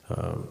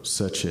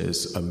 such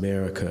as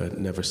America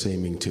never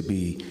seeming to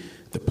be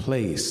the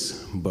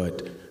place,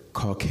 but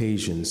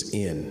Caucasians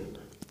in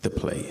the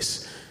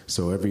place.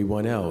 So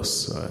everyone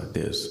else,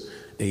 there's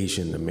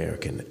Asian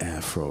American,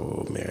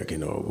 Afro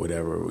American, or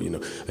whatever,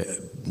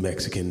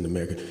 Mexican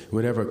American,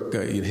 whatever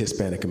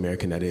Hispanic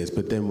American that is.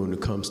 But then when it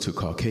comes to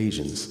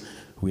Caucasians,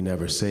 we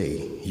never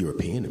say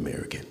European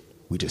American.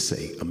 We just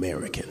say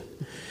American.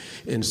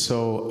 And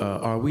so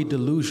are we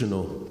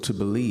delusional to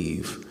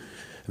believe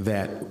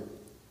that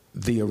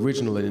the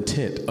original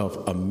intent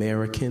of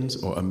Americans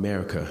or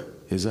America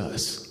is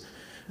us?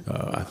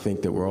 I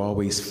think that we're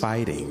always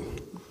fighting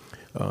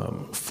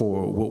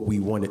for what we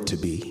want it to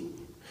be.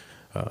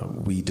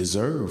 We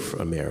deserve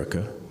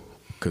America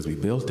because we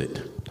built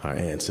it, our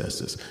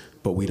ancestors,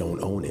 but we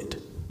don't own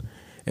it,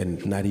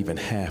 and not even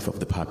half of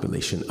the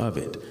population of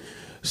it.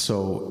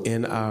 So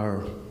in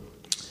our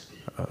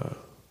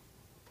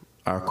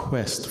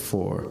quest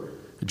for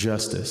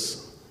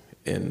justice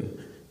in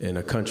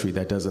a country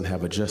that doesn't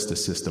have a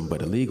justice system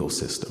but a legal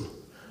system,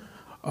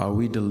 are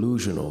we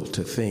delusional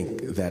to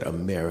think that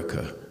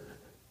America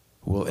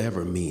will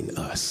ever mean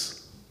us?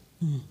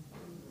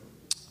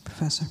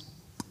 Professor?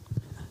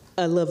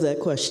 I love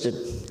that question.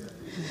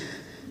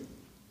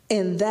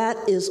 And that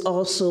is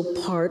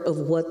also part of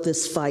what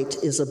this fight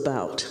is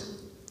about.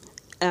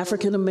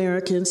 African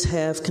Americans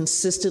have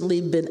consistently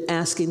been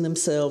asking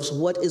themselves,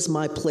 what is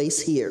my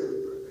place here?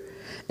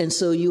 And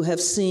so you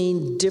have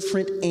seen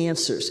different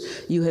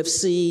answers. You have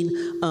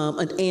seen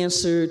an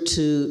answer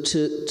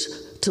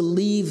to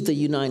leave the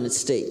United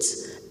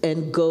States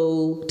and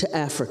go to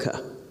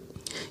Africa.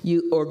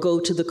 Or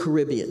go to the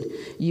Caribbean.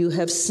 You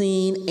have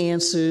seen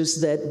answers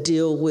that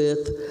deal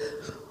with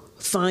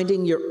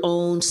finding your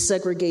own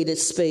segregated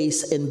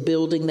space and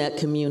building that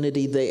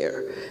community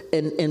there,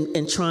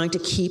 and trying to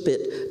keep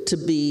it to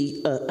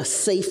be a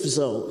safe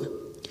zone.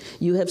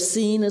 You have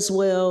seen as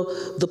well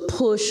the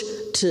push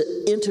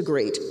to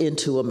integrate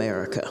into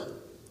America.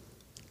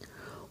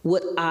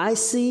 What I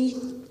see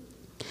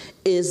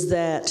is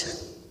that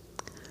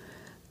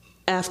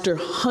after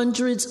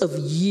hundreds of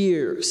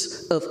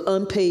years of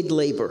unpaid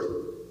labor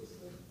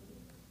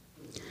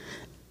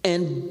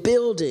and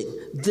building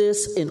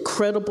this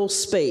incredible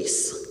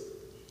space,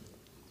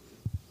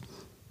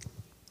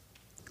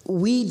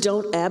 we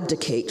don't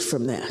abdicate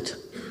from that.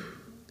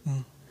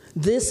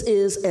 This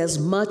is as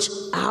much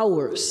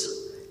ours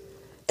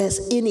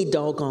as any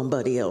doggone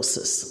buddy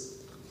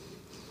else's.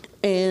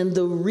 And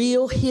the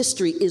real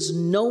history is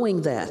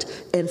knowing that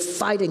and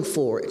fighting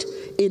for it,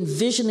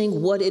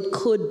 envisioning what it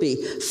could be,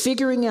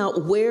 figuring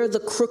out where the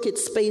crooked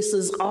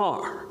spaces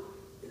are,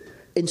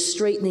 and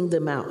straightening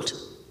them out.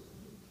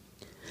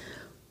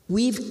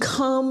 We've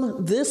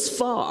come this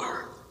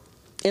far,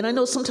 and I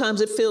know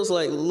sometimes it feels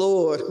like,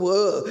 Lord,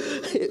 whoa,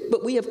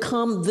 but we have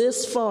come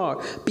this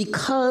far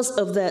because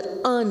of that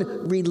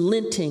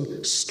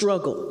unrelenting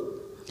struggle.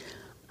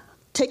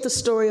 Take the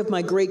story of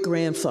my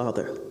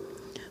great-grandfather.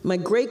 My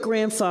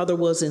great-grandfather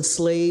was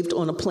enslaved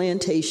on a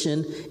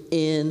plantation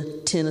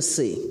in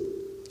Tennessee.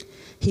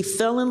 He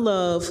fell in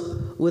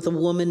love with a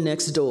woman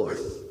next door,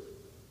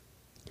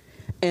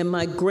 and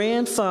my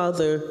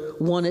grandfather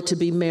wanted to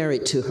be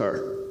married to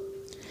her.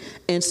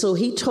 And so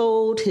he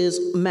told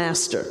his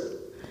master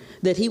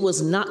that he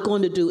was not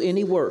going to do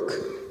any work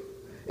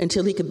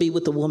until he could be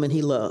with the woman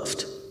he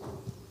loved.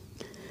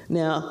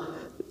 Now,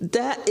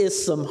 that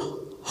is some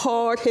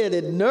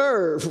hard-headed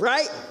nerve,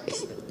 right?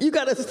 You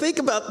got to think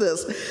about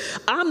this.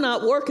 I'm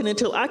not working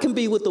until I can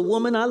be with the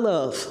woman I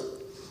love.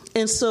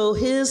 And so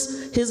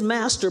his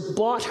master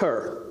bought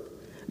her.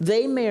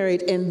 They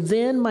married, and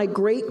then my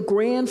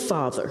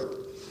great-grandfather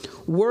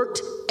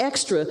worked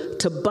extra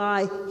to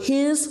buy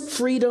his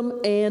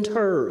freedom and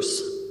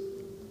hers.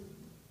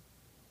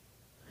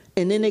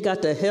 And then they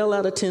got the hell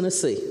out of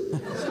Tennessee.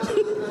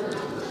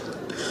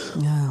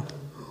 Yeah.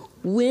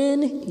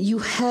 When you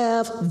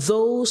have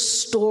those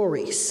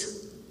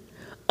stories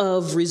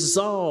of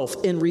resolve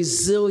and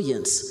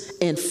resilience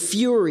and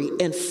fury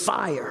and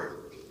fire,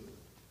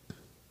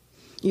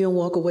 you don't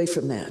walk away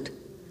from that.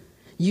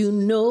 You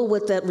know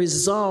what that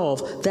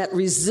resolve, that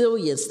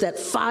resilience, that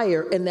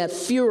fire, and that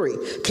fury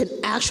can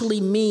actually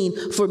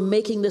mean for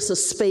making this a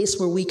space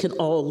where we can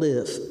all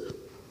live.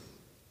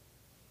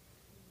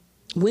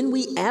 When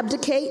we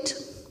abdicate,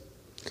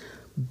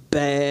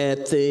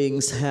 bad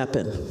things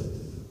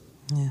happen.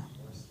 Yeah.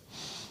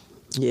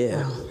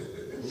 Yeah.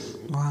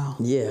 Wow.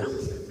 Yeah.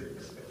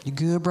 You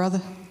good,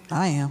 brother?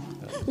 I am.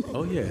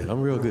 Oh, yeah,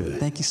 I'm real good.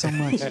 Thank you so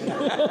much. You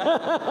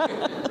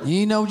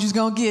didn't know what you was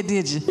going to get,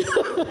 did you?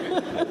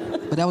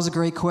 But that was a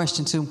great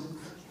question, too.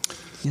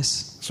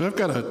 Yes. So I've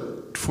got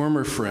a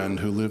former friend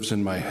who lives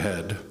in my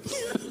head.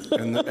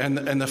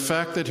 And the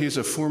fact that he's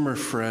a former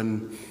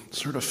friend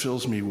sort of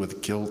fills me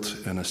with guilt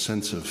and a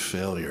sense of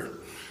failure.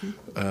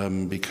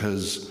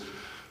 Because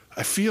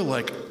I feel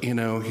like,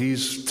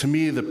 he's, to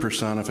me, the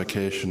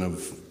personification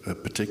of a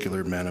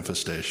particular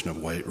manifestation of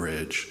white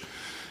rage.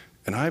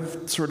 And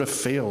I've sort of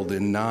failed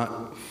in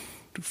not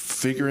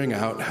figuring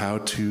out how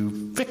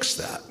to fix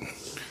that.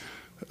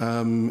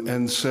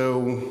 And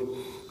so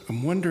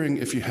I'm wondering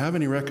if you have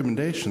any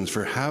recommendations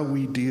for how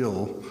we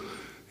deal,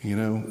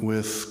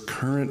 with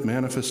current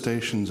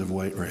manifestations of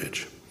white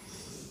rage.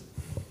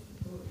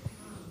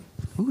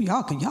 Ooh,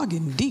 y'all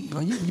getting deep,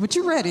 but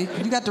you ready?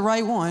 You got the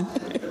right one.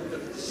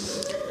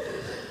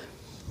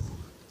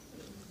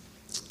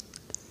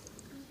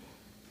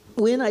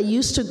 When I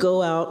used to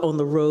go out on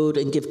the road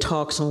and give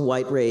talks on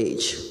white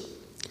rage,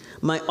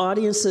 my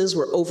audiences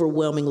were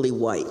overwhelmingly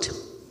white.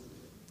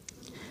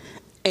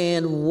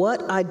 And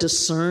what I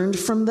discerned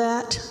from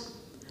that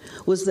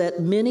was that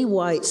many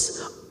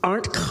whites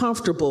aren't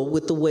comfortable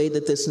with the way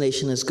that this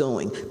nation is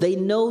going. They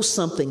know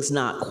something's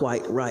not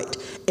quite right,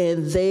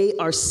 and they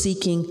are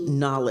seeking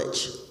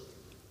knowledge.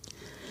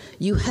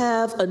 You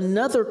have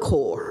another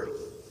core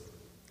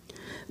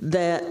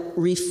that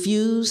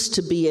refuse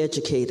to be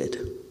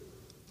educated,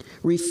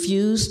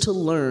 refuse to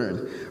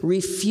learn,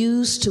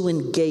 refuse to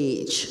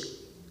engage.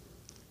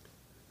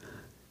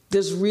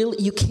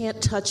 You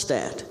can't touch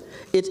that.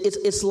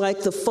 It's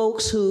like the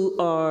folks who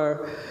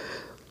are,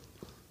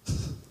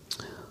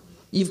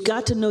 you've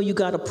got to know you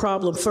got a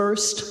problem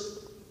first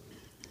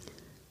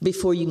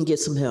before you can get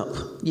some help.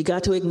 You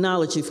got to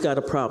acknowledge you've got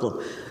a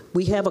problem.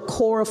 We have a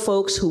core of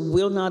folks who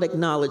will not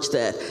acknowledge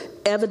that.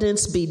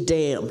 Evidence be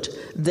damned.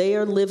 They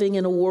are living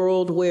in a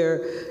world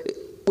where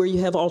you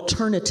have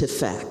alternative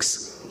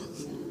facts.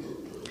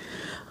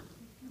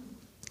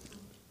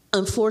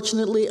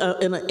 Unfortunately,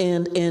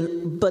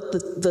 but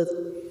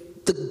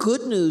the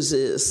good news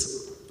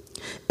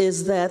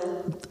is that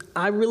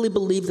I really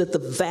believe that the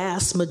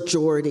vast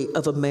majority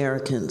of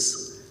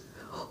Americans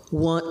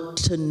want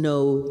to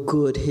know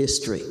good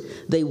history.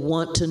 They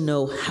want to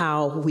know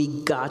how we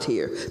got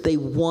here. They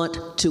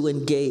want to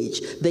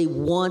engage. They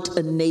want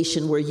a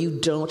nation where you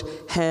don't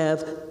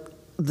have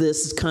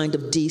this kind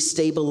of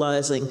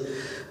destabilizing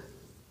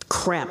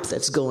crap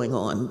that's going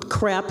on.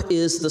 Crap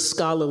is the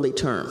scholarly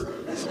term.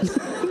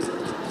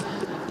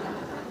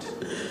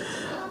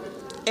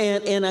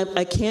 And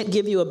I can't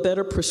give you a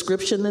better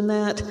prescription than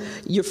that.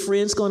 Your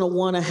friend's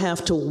going to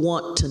have to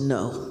want to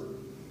know.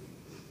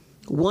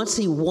 Once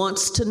he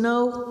wants to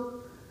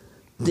know,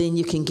 then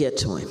you can get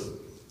to him.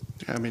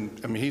 I mean,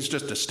 he's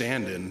just a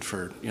stand-in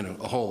for,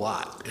 a whole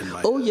lot in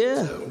my head,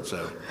 yeah.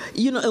 So.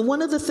 And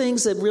one of the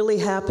things that really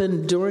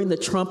happened during the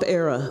Trump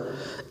era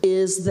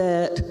is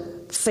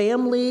that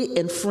family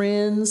and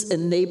friends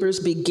and neighbors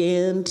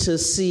began to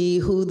see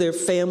who their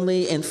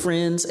family and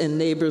friends and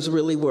neighbors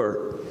really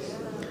were.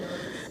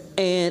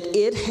 And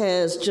it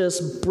has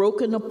just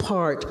broken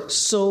apart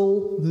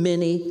so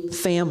many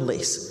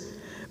families,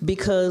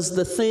 because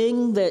the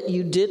thing that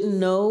you didn't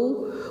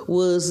know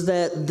was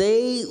that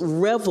they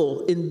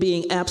revel in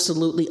being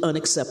absolutely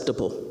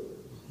unacceptable.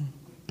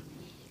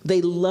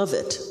 They love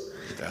it.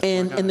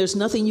 And there's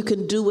nothing you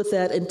can do with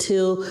that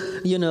until,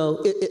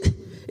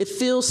 it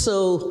feels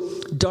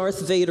so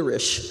Darth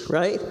Vader-ish,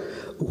 right?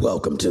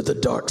 Welcome to the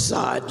dark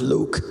side,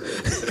 Luke.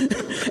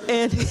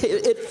 And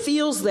it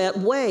feels that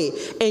way,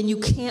 and you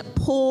can't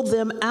pull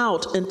them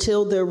out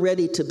until they're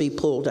ready to be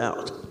pulled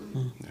out.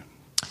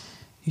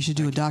 You should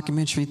do a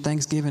documentary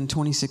Thanksgiving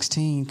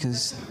 2016,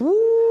 because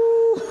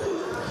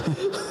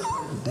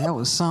that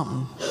was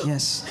something.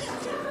 Yes.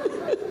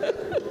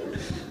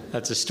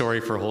 That's a story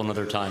for a whole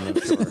nother time,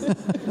 I'm sure.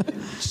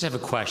 Just have a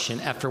question.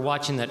 After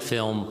watching that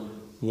film,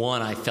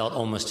 one, I felt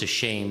almost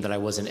ashamed that I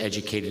wasn't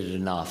educated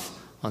enough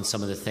on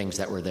some of the things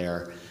that were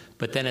there.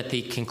 But then at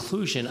the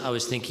conclusion, I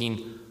was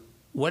thinking,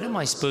 what am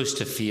I supposed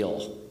to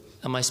feel?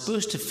 Am I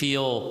supposed to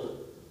feel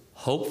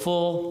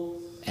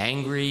hopeful,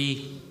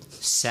 angry,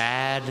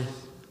 sad?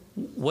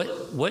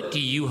 What do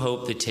you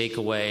hope the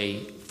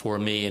takeaway for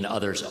me and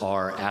others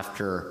are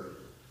after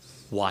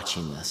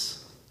watching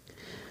this?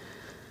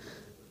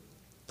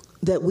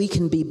 That we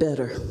can be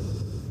better,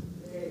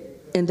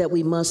 and that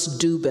we must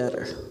do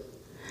better.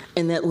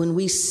 And that when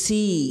we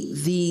see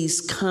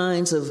these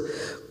kinds of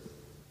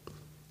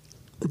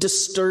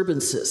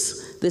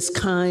disturbances, this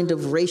kind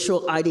of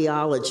racial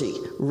ideology,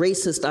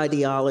 racist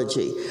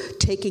ideology,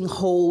 taking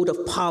hold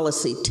of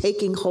policy,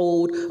 taking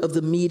hold of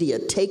the media,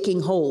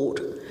 taking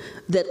hold,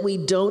 that we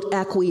don't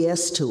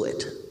acquiesce to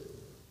it,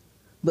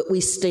 but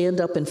we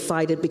stand up and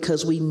fight it,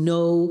 because we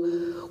know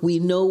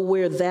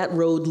where that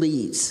road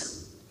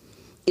leads.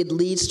 It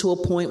leads to a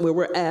point where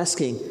we're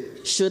asking,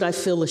 should I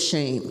feel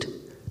ashamed?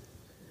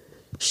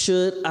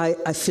 Should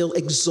I feel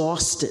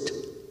exhausted?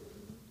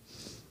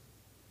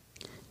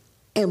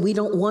 And we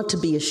don't want to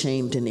be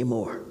ashamed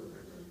anymore.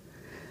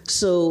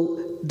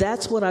 So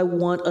that's what I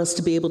want us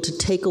to be able to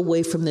take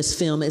away from this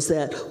film, is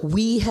that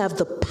we have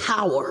the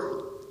power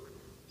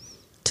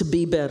to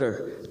be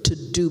better, to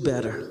do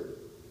better.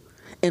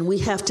 And we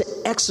have to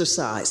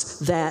exercise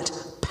that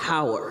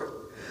power.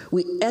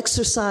 We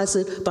exercise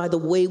it by the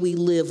way we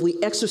live. We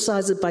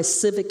exercise it by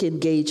civic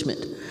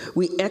engagement.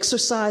 We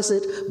exercise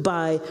it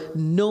by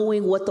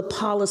knowing what the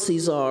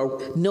policies are,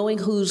 knowing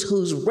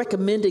who's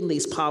recommending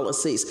these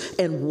policies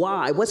and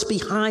why, what's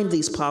behind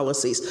these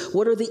policies,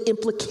 what are the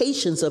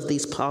implications of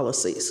these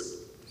policies,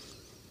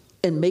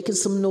 and making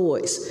some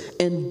noise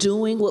and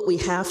doing what we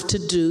have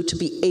to do to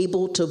be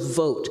able to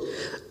vote.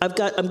 I'm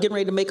getting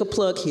ready to make a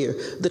plug here.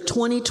 The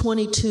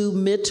 2022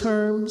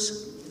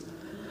 midterms,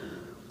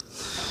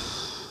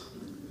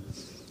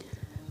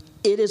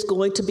 it is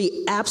going to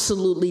be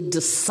absolutely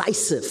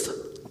decisive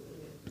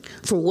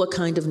for what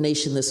kind of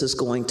nation this is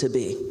going to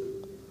be.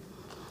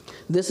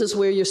 This is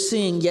where you're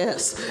seeing,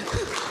 yes.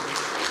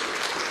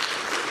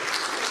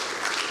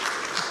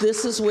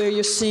 This is where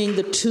you're seeing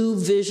the two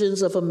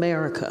visions of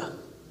America.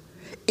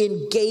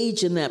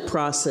 Engage in that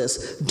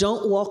process.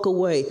 Don't walk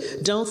away.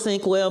 Don't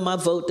think, well, my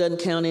vote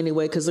doesn't count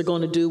anyway because they're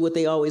going to do what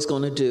they always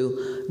going to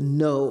do.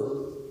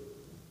 No.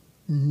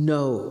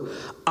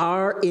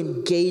 Our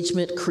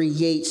engagement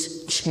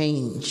creates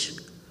change.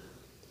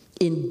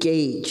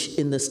 Engage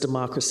in this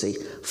democracy.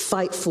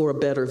 Fight for a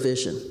better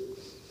vision.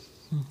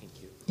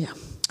 Thank you. Yeah.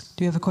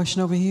 Do you have a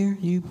question over here?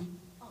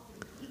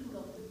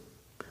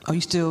 Are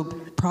you still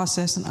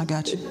processing? I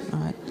got you. All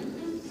right.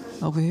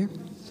 Over here.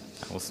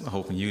 I was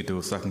hoping you'd do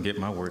it so I can get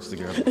my words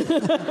together.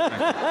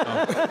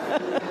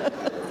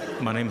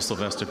 My name is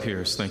Sylvester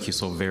Pierce. Thank you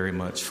so very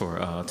much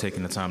for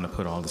taking the time to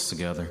put all this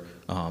together.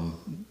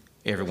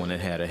 Everyone that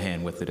had a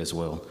hand with it as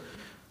well.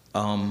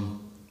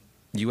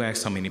 You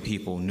asked how many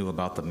people knew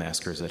about the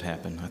massacres that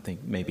happened. I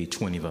think maybe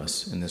 20 of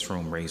us in this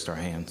room raised our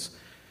hands.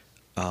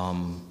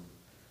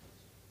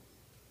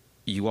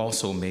 You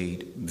also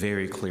made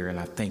very clear, and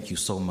I thank you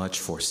so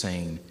much for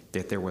saying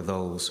that there were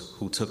those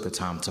who took the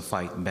time to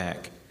fight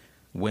back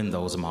when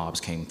those mobs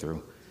came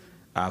through.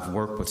 I've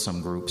worked with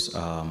some groups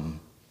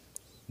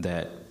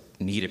that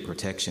needed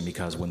protection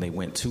because when they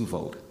went to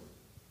vote,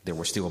 there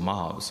were still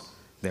mobs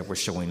that were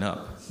showing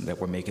up that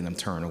were making them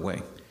turn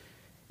away.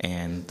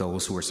 And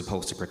those who were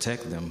supposed to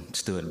protect them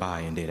stood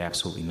by and did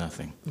absolutely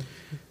nothing.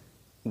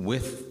 Mm-hmm.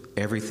 With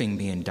everything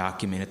being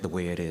documented the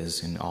way it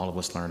is, and all of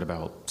us learned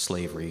about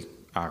slavery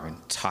our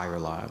entire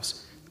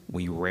lives,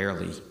 we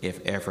rarely,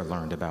 if ever,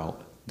 learned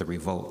about the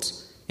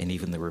revolts, and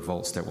even the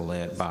revolts that were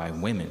led by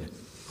women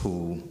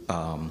who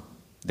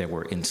that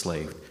were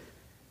enslaved.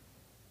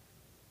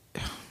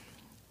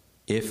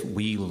 If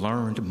we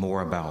learned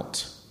more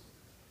about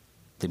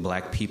the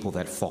black people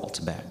that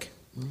fought back,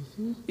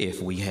 mm-hmm.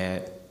 if we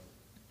had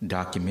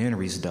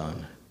documentaries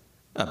done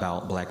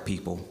about black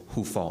people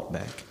who fought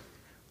back,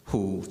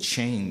 who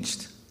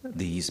changed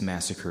these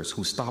massacres,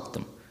 who stopped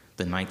them.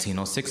 The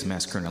 1906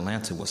 massacre in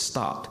Atlanta was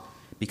stopped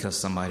because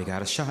somebody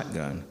got a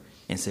shotgun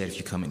and said, if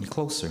you come any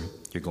closer,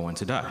 you're going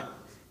to die.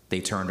 They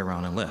turned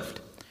around and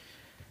left.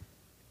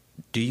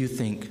 Do you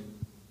think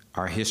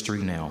our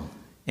history now,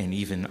 and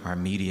even our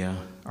media,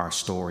 our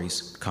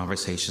stories,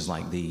 conversations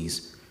like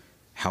these,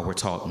 how we're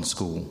taught in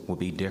school, would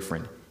be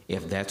different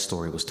if that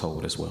story was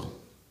told as well?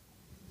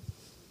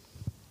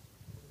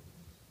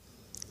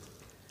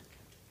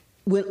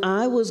 When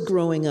I was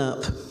growing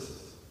up,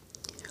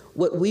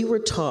 what we were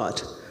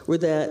taught was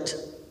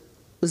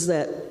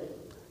that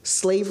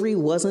slavery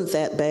wasn't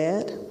that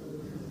bad.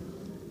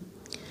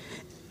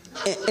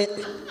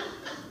 And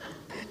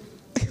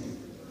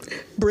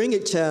bring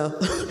it, child.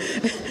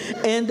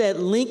 And that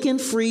Lincoln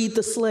freed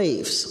the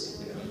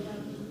slaves.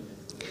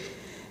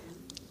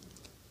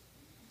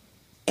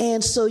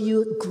 And so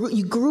you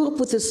grew up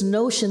with this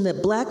notion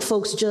that black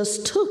folks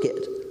just took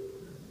it.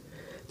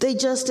 They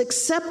just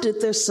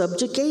accepted their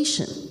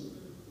subjugation.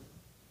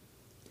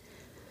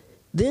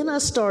 Then I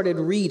started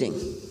reading,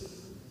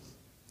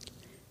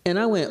 and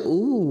I went,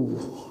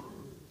 ooh,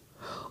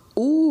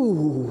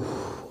 ooh,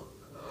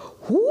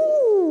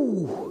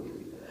 ooh.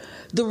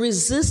 The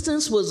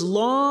resistance was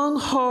long,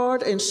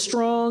 hard, and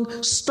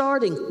strong,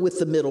 starting with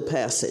the Middle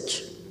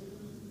Passage.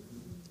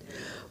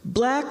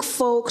 Black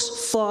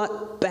folks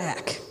fought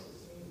back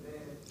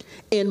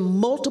in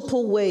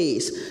multiple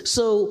ways.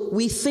 So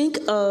we think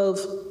of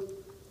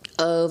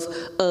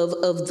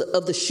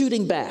the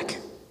shooting back,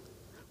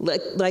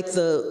 like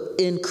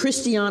in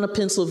Christiana,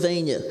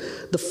 Pennsylvania.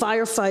 The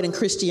firefight in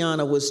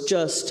Christiana was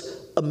just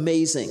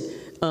amazing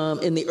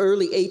in the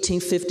early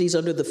 1850s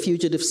under the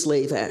Fugitive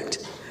Slave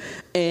Act.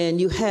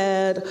 And you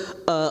had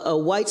a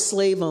white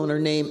slave owner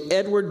named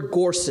Edward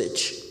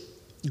Gorsuch,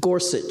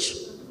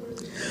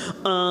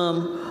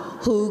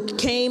 who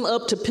came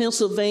up to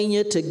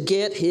Pennsylvania to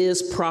get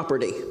his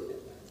property.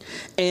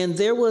 And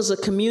there was a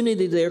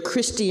community there,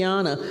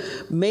 Christiana,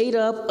 made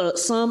up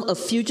some of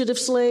fugitive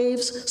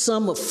slaves,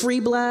 some of free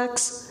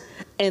blacks,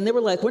 and they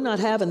were like, we're not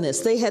having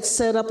this. They had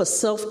set up a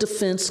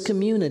self-defense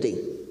community.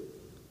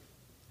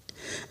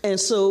 And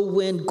so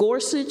when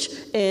Gorsuch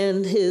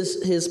and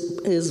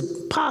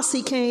his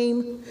posse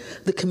came,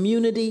 the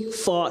community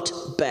fought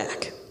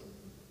back.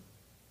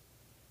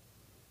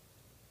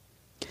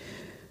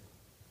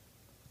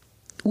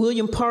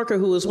 William Parker,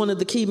 who was one of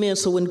the key men,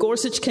 so when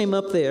Gorsuch came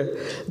up there,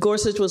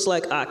 Gorsuch was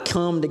like, I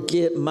come to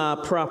get my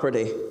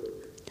property.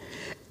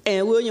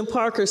 And William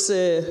Parker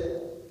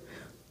said,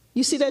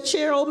 you see that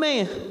chair, old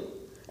man?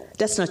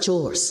 That's not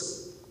yours.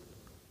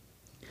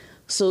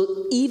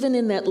 So even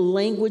in that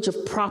language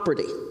of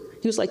property,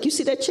 he was like, you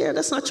see that chair?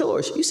 That's not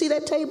yours. You see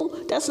that table?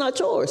 That's not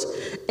yours.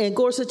 And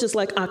Gorsuch is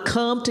like, I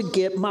come to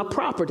get my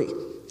property.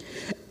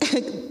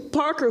 And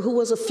Parker, who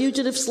was a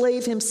fugitive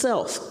slave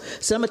himself,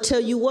 said, I'm going to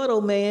tell you what,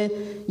 old man,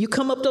 you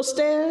come up those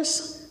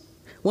stairs,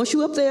 once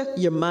you up there,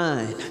 you're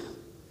mine.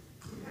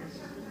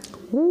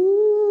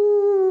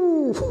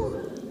 Woo!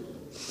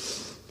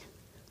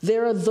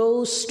 There are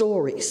those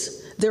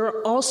stories. There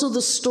are also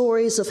the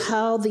stories of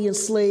how the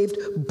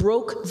enslaved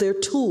broke their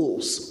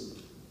tools.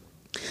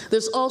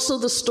 There's also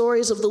the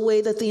stories of the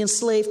way that the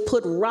enslaved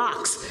put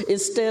rocks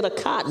instead of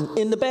cotton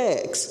in the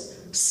bags.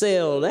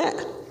 Sell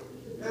that.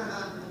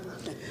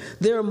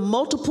 There are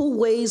multiple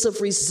ways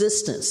of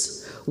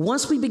resistance.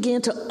 Once we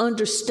begin to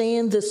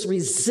understand this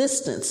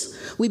resistance,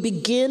 we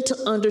begin to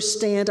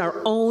understand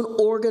our own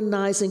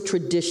organizing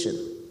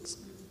traditions.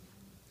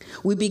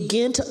 We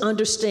begin to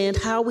understand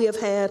how we have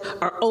had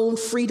our own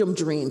freedom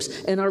dreams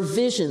and our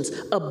visions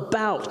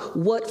about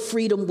what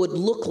freedom would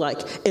look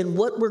like and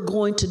what we're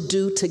going to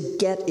do to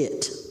get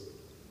it.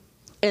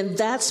 And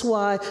that's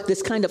why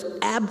this kind of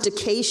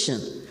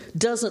abdication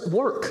doesn't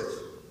work,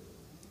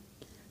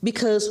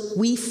 because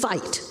we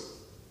fight.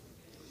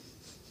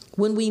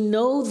 When we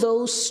know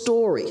those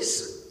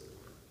stories,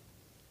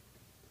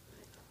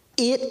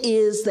 it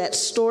is that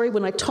story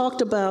when I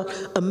talked about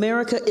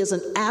America is an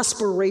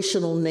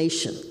aspirational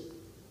nation.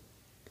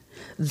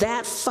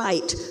 That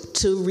fight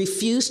to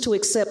refuse to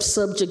accept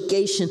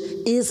subjugation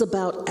is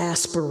about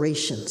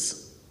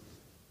aspirations.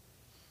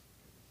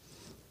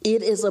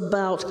 It is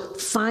about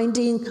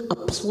finding a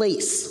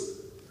place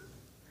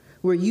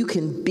where you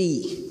can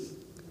be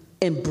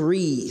and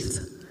breathe.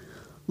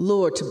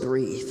 Lord, to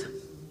breathe.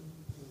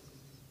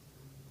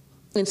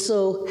 And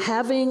so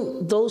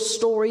having those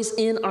stories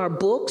in our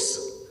books,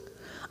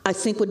 I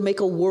think would make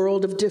a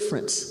world of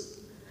difference.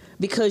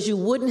 Because you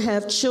wouldn't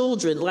have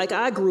children, like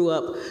I grew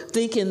up,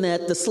 thinking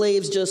that the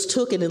slaves just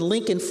took it and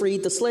Lincoln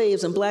freed the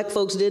slaves and black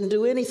folks didn't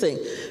do anything,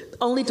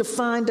 only to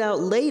find out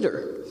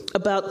later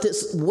about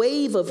this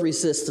wave of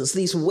resistance,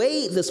 this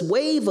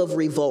wave of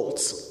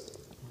revolts.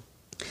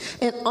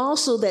 And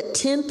also that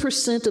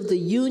 10% of the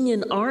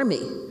Union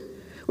Army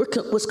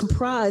was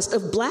comprised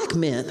of black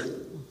men.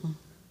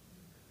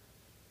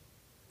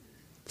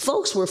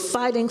 Folks were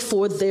fighting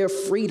for their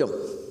freedom.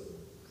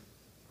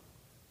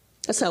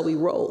 That's how we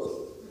roll.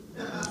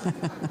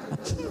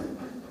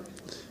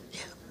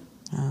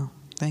 Oh,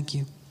 thank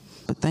you.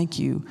 But thank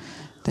you.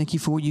 Thank you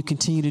for what you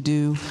continue to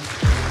do.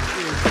 Thank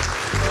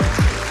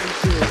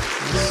you.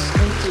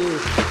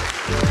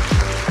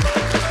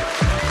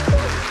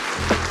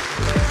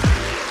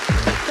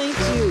 Thank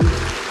you.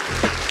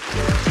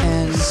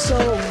 And so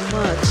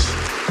much.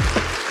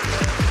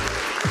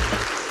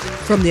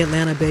 From the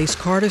Atlanta-based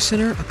Carter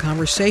Center, a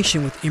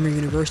conversation with Emory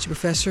University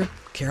professor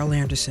Carol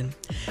Anderson.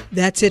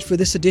 That's it for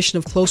this edition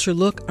of Closer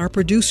Look. Our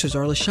producers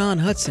are LaShawn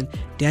Hudson,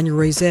 Daniel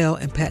Razel,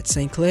 and Pat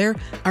St. Clair.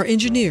 Our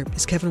engineer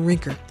is Kevin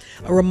Rinker.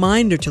 A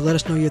reminder to let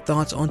us know your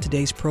thoughts on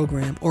today's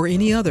program or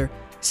any other.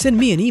 Send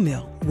me an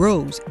email,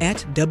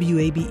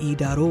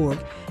 rose@wabe.org.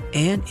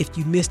 And if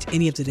you missed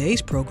any of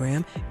today's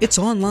program, it's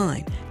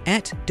online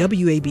at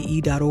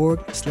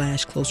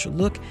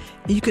wabe.org/closerlook.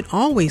 And you can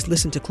always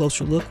listen to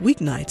Closer Look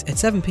weeknights at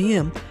 7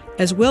 p.m.,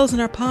 as well as in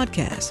our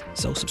podcast.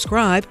 So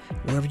subscribe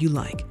wherever you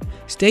like.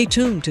 Stay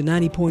tuned to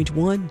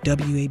 90.1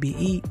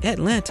 WABE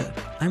Atlanta.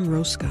 I'm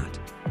Rose Scott.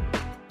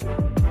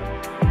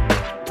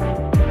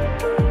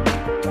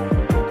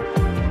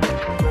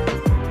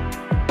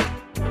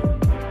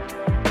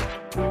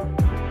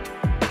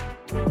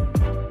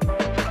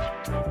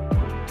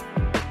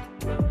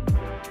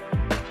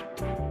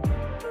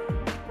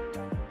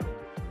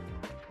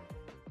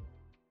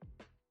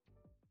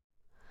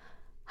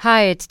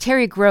 Hi, it's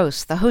Terry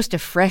Gross, the host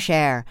of Fresh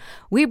Air.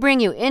 We bring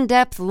you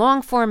in-depth,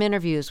 long-form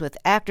interviews with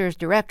actors,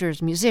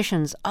 directors,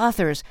 musicians,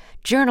 authors,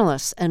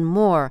 journalists, and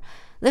more.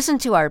 Listen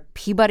to our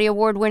Peabody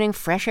Award-winning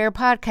Fresh Air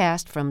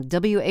podcast from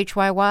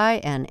WHYY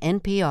and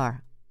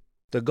NPR.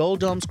 The Gold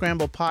Dome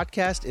Scramble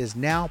podcast is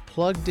now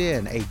plugged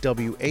in, a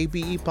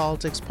WABE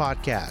Politics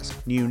podcast.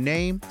 New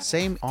name,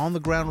 same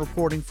on-the-ground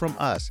reporting from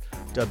us,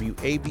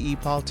 WABE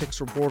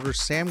Politics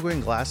reporters Sam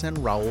Gringlass and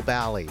Raul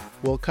Bally.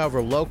 We'll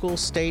cover local,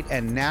 state,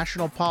 and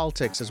national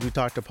politics as we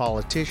talk to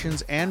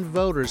politicians and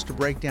voters to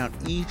break down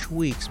each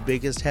week's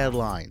biggest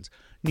headlines.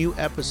 New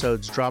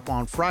episodes drop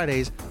on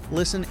Fridays.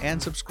 Listen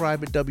and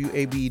subscribe at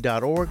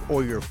WABE.org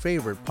or your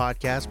favorite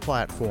podcast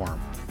platform.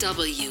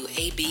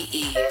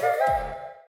 WABE.